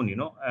on my own.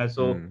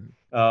 So Mm.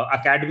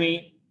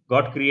 academy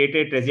got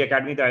created, Resi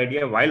Academy, the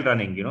idea, while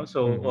running.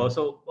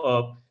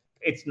 Mm-hmm.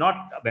 It's not,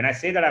 when I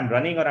say that I'm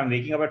running or I'm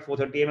waking up at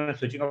 4:30 a.m. and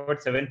switching off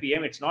at 7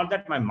 p.m., it's not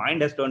that my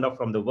mind has turned off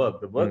from the work.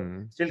 The work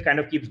Mm. still kind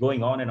of keeps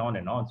going on and on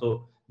and on. So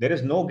there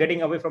is no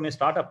getting away from a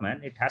startup, man.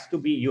 It has to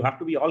be, you have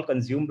to be all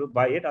consumed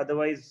by it.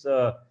 Otherwise,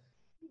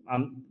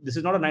 this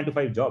is not a 9 to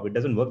 5 job. It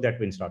doesn't work that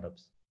way in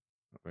startups.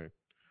 Right.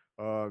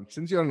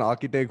 Since you're an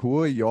architect, who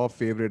are your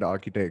favorite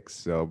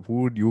architects?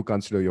 Who would you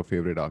consider your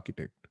favorite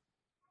architect?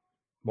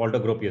 Walter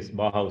Gropius,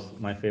 Bauhaus,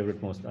 my favorite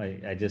most.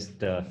 I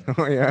just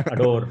Oh yeah.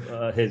 adore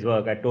his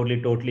work. I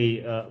totally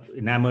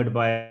enamored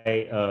by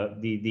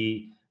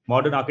the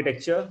modern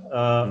architecture,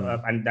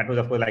 Mm. and that was,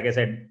 of course, like I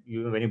said,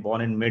 when you're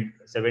born in mid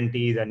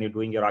 70s and you're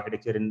doing your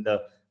architecture in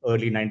the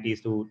early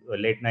 90s to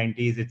late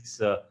 90s,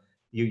 it's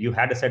you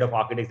had a set of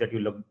architects that you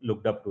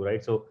looked up to,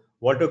 right? So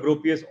Walter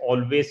Gropius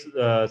always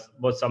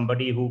was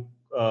somebody who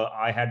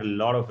I had a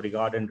lot of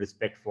regard and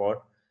respect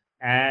for,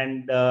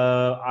 and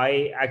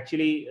I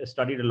actually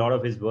studied a lot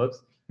of his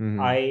works. Mm-hmm.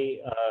 I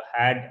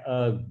had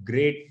a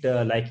great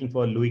liking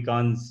for Louis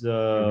Kahn's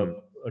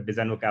Mm-hmm.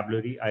 design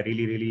vocabulary. I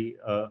really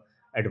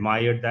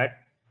admired that.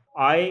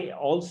 I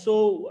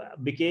also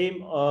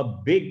became a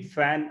big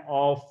fan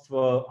of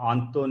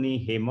Anthony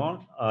Haymon.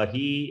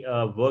 He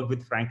worked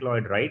with Frank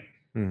Lloyd Wright.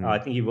 I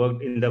think he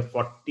worked in the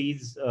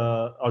 40s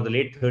or the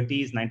late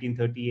 30s,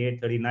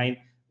 1938, 39,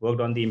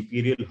 worked on the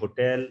Imperial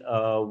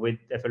Hotel with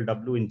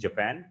FLW in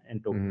Japan,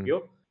 in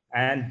Tokyo.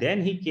 And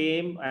then he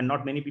came, and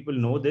not many people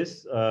know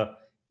this.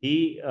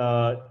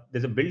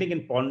 There's a building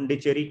in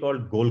Pondicherry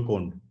called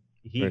Golconda.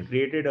 He Right.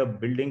 created a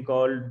building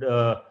called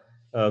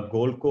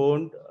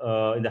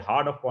Golconda in the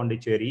heart of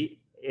Pondicherry.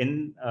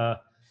 And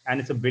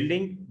it's a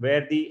building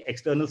where the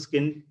external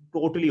skin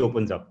totally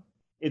opens up.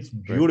 It's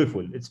Right.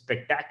 beautiful. It's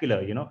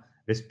spectacular.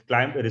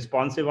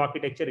 Responsive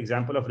architecture.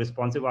 Example of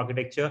responsive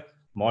architecture.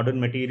 Modern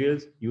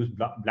materials. Use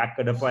black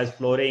Kadapa as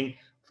flooring.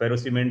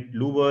 Ferrocement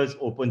louvers.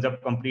 Opens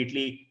up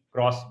completely.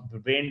 Cross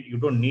grain. You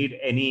don't need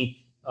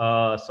any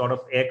sort of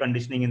air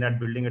conditioning in that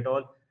building at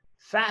all.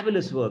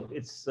 Fabulous work.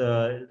 It's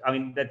I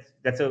mean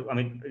that's a I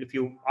mean if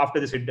you after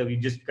this interview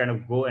just kind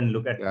of go and Yeah,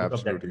 look up that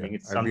absolutely. Yeah. building.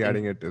 It's I'll be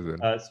adding something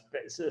it as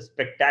well.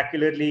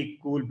 spectacularly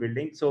cool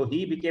building. So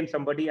he became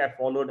somebody I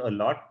followed a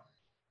lot.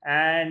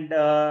 And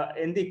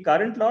in the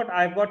current lot,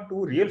 I've got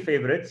two real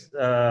favorites.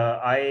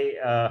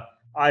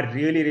 I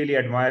really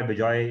admire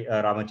Vijay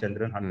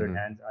Ramachandran, 100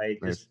 Hands. I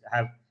Nice. just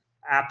have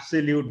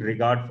absolute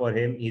regard for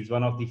him. He's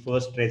one of the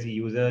first Trezi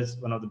users,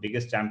 one of the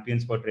biggest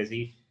champions for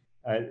Trezi.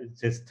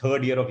 It's his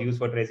third year of use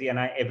for Trezi, and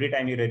every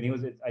time he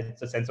renews,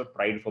 it's a sense of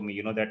pride for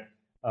me. That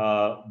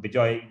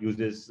Vijay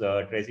uses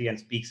Trezi and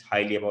speaks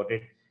highly about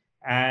it.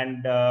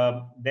 And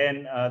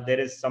then there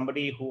is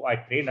somebody who I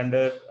trained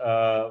under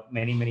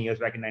many years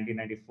back in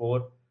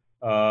 1994,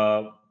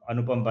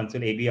 Anupam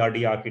Bansal,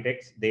 ABRD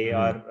Architects. They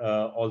are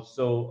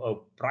also a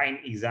prime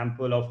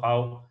example of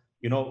how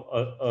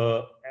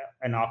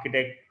an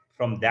architect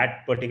from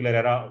that particular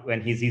era,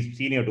 when he's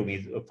senior to me,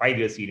 he's 5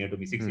 years senior to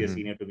me, 6 years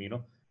senior to me.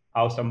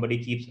 How somebody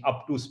keeps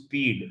up to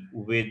speed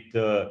with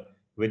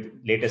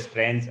latest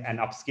trends and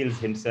upskills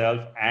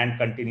himself and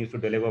continues to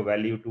deliver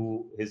value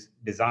to his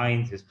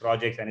designs, his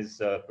projects, and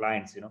his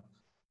clients.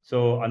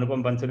 So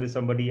Anupam Bansal is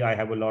somebody I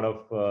have a lot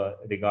of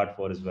regard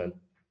for as well.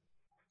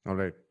 All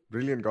right.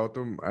 Brilliant,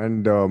 Gautam.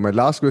 And my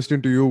last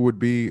question to you would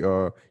be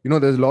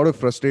there's a lot of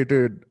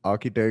frustrated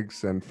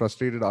architects and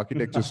frustrated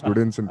architecture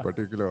students in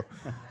particular.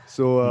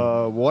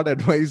 So, what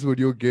advice would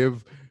you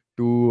give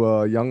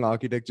to young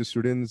architecture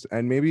students,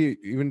 and maybe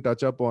even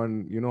touch up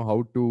on,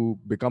 how to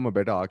become a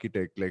better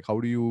architect? Like,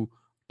 how do you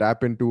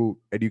tap into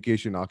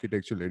education,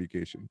 architectural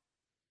education?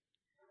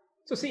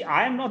 So see,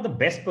 I am not the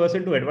best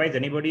person to advise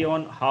anybody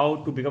on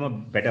how to become a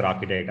better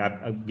architect.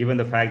 Given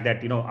the fact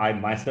that I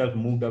myself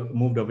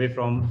moved away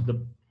from the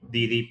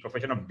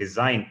profession of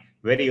design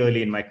very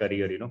early in my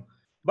career.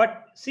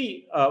 But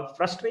see,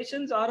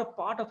 frustrations are a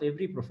part of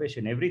every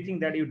profession. Everything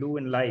that you do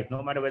in life,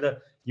 no matter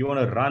whether you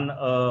want to run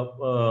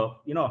a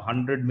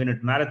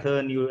 100-minute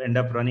marathon, you end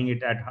up running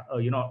it at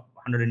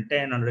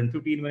 110,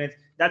 115 minutes.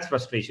 That's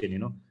frustration.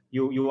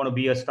 You want to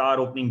be a star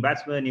opening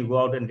batsman, you go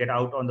out and get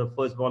out on the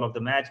first ball of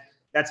the match.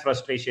 That's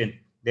frustration.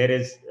 There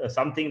is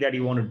something that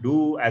you want to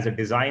do as a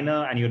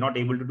designer and you're not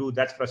able to do.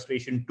 That's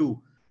frustration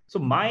too. So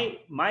my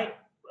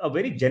a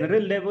very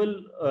general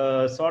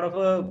level sort of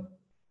a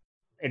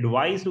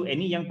advice to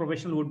any young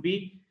professional would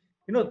be,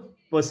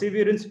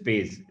 perseverance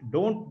pays.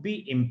 Don't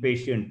be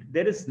impatient.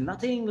 There is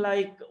nothing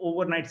like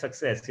overnight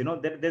success.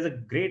 There's a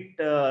great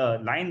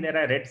line that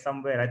I read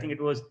somewhere. I think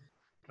it was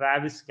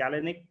Travis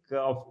Kalanick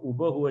of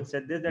Uber who had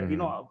said this, that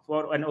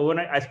for an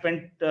overnight, I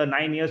spent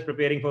 9 years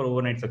preparing for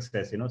overnight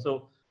success.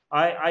 So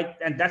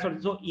and that's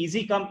what. So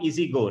easy come,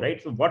 easy go, right?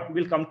 So what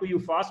will come to you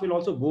fast will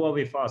also go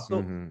away fast.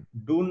 So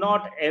do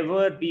not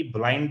ever be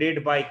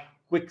blinded by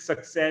quick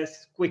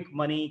success, quick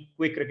money,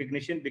 quick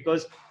recognition,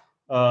 because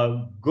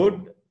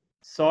good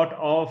sort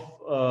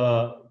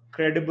of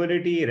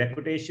credibility,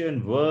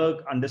 reputation,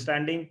 work,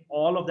 understanding,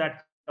 all of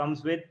that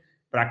comes with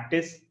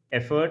practice,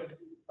 effort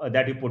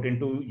that you put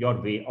into your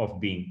way of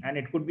being. And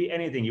it could be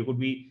anything. You could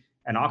be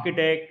an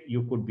architect,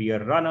 you could be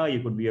a runner,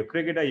 you could be a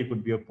cricketer, you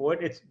could be a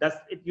poet.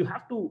 You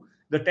have to,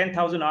 the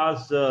 10,000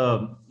 hours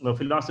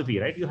philosophy,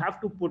 right? You have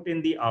to put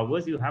in the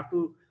hours, you have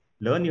to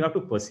learn, you have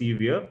to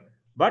persevere.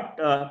 But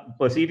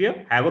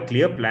persevere, have a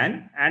clear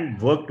plan,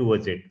 and work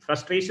towards it.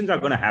 Frustrations are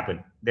going to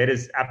happen. There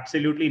is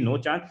absolutely no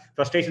chance.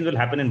 Frustrations will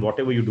happen in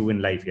whatever you do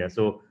in life. Yeah.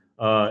 So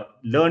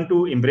learn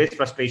to embrace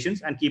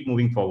frustrations and keep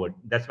moving forward.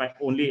 That's my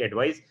only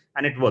advice,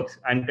 and it works.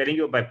 I'm telling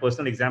you by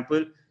personal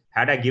example.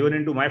 Had I given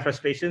into my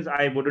frustrations,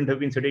 I wouldn't have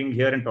been sitting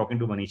here and talking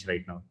to Manish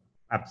right now.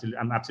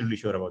 I'm absolutely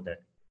sure about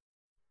that.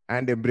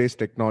 And embrace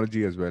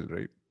technology as well,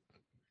 right?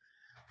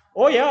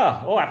 Oh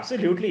yeah, oh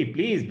absolutely.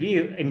 Please be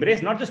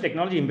embrace not just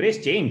technology,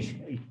 embrace change.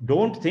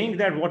 Don't think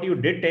that what you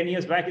did 10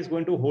 years back is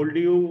going to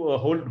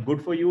hold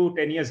good for you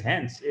 10 years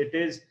hence. It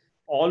is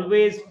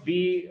always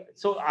be.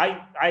 So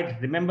I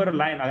remember a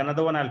line,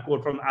 another one I'll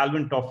quote from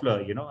Alvin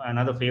Toffler,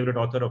 another favorite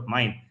author of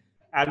mine.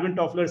 Alvin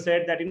Toffler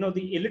said that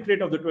the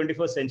illiterate of the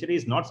 21st century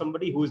is not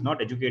somebody who is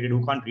not educated,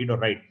 who can't read or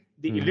write.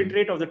 The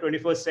illiterate of the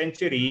 21st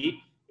century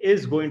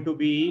is going to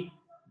be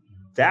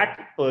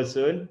that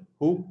person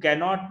who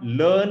cannot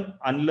learn,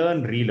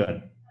 unlearn,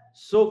 relearn.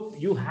 So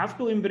you have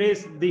to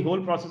embrace the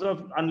whole process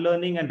of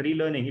unlearning and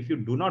relearning. If you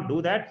do not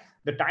do that,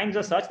 the times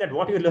are such that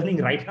what you're learning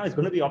right now is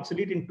going to be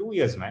obsolete in 2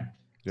 years, man.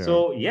 Yeah.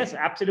 So yes,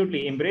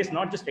 absolutely. Embrace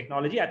not just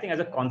technology. I think as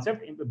a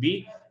concept,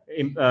 be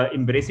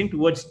embracing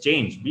towards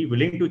change, be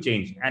willing to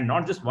change, and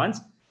not just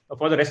once,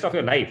 for the rest of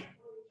your life.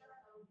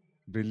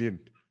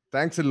 Brilliant.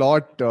 Thanks a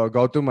lot,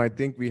 Gautam. I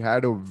think we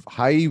had a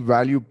high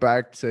value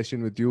packed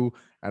session with you,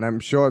 and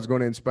I'm sure it's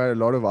going to inspire a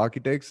lot of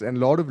architects and a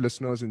lot of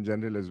listeners in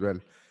general as well.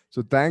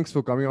 So thanks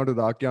for coming on to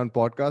the Archian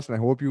podcast, and I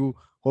hope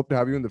to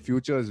have you in the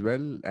future as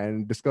well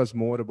and discuss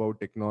more about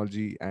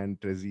technology and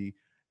Trezi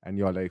and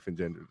your life in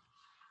general.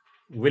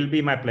 Will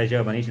be my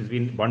pleasure, Manish. It's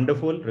been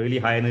wonderful, really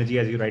high energy,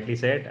 as you rightly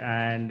said.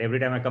 And every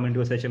time I come into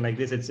a session like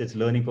this, it's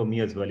learning for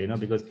me as well,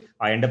 because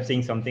I end up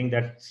seeing something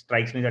that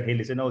strikes me that, hey,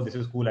 listen, oh, this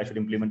is cool. I should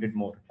implement it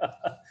more.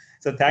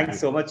 So thanks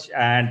so much,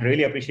 and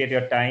really appreciate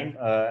your time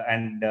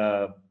and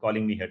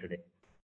calling me here today.